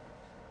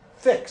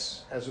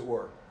fix, as it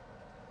were.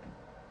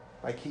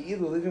 Like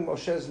either leaving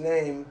Moshe's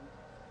name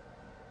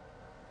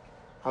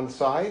on the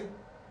side,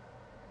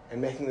 and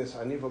making this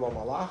Ani v'lo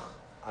malach,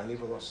 Ani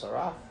v'lo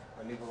saraf,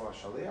 Ani v'lo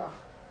shaliach,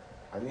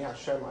 Ani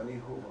Hashem, Ani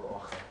hu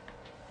v'lo achem.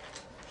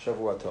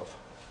 Shavua tov.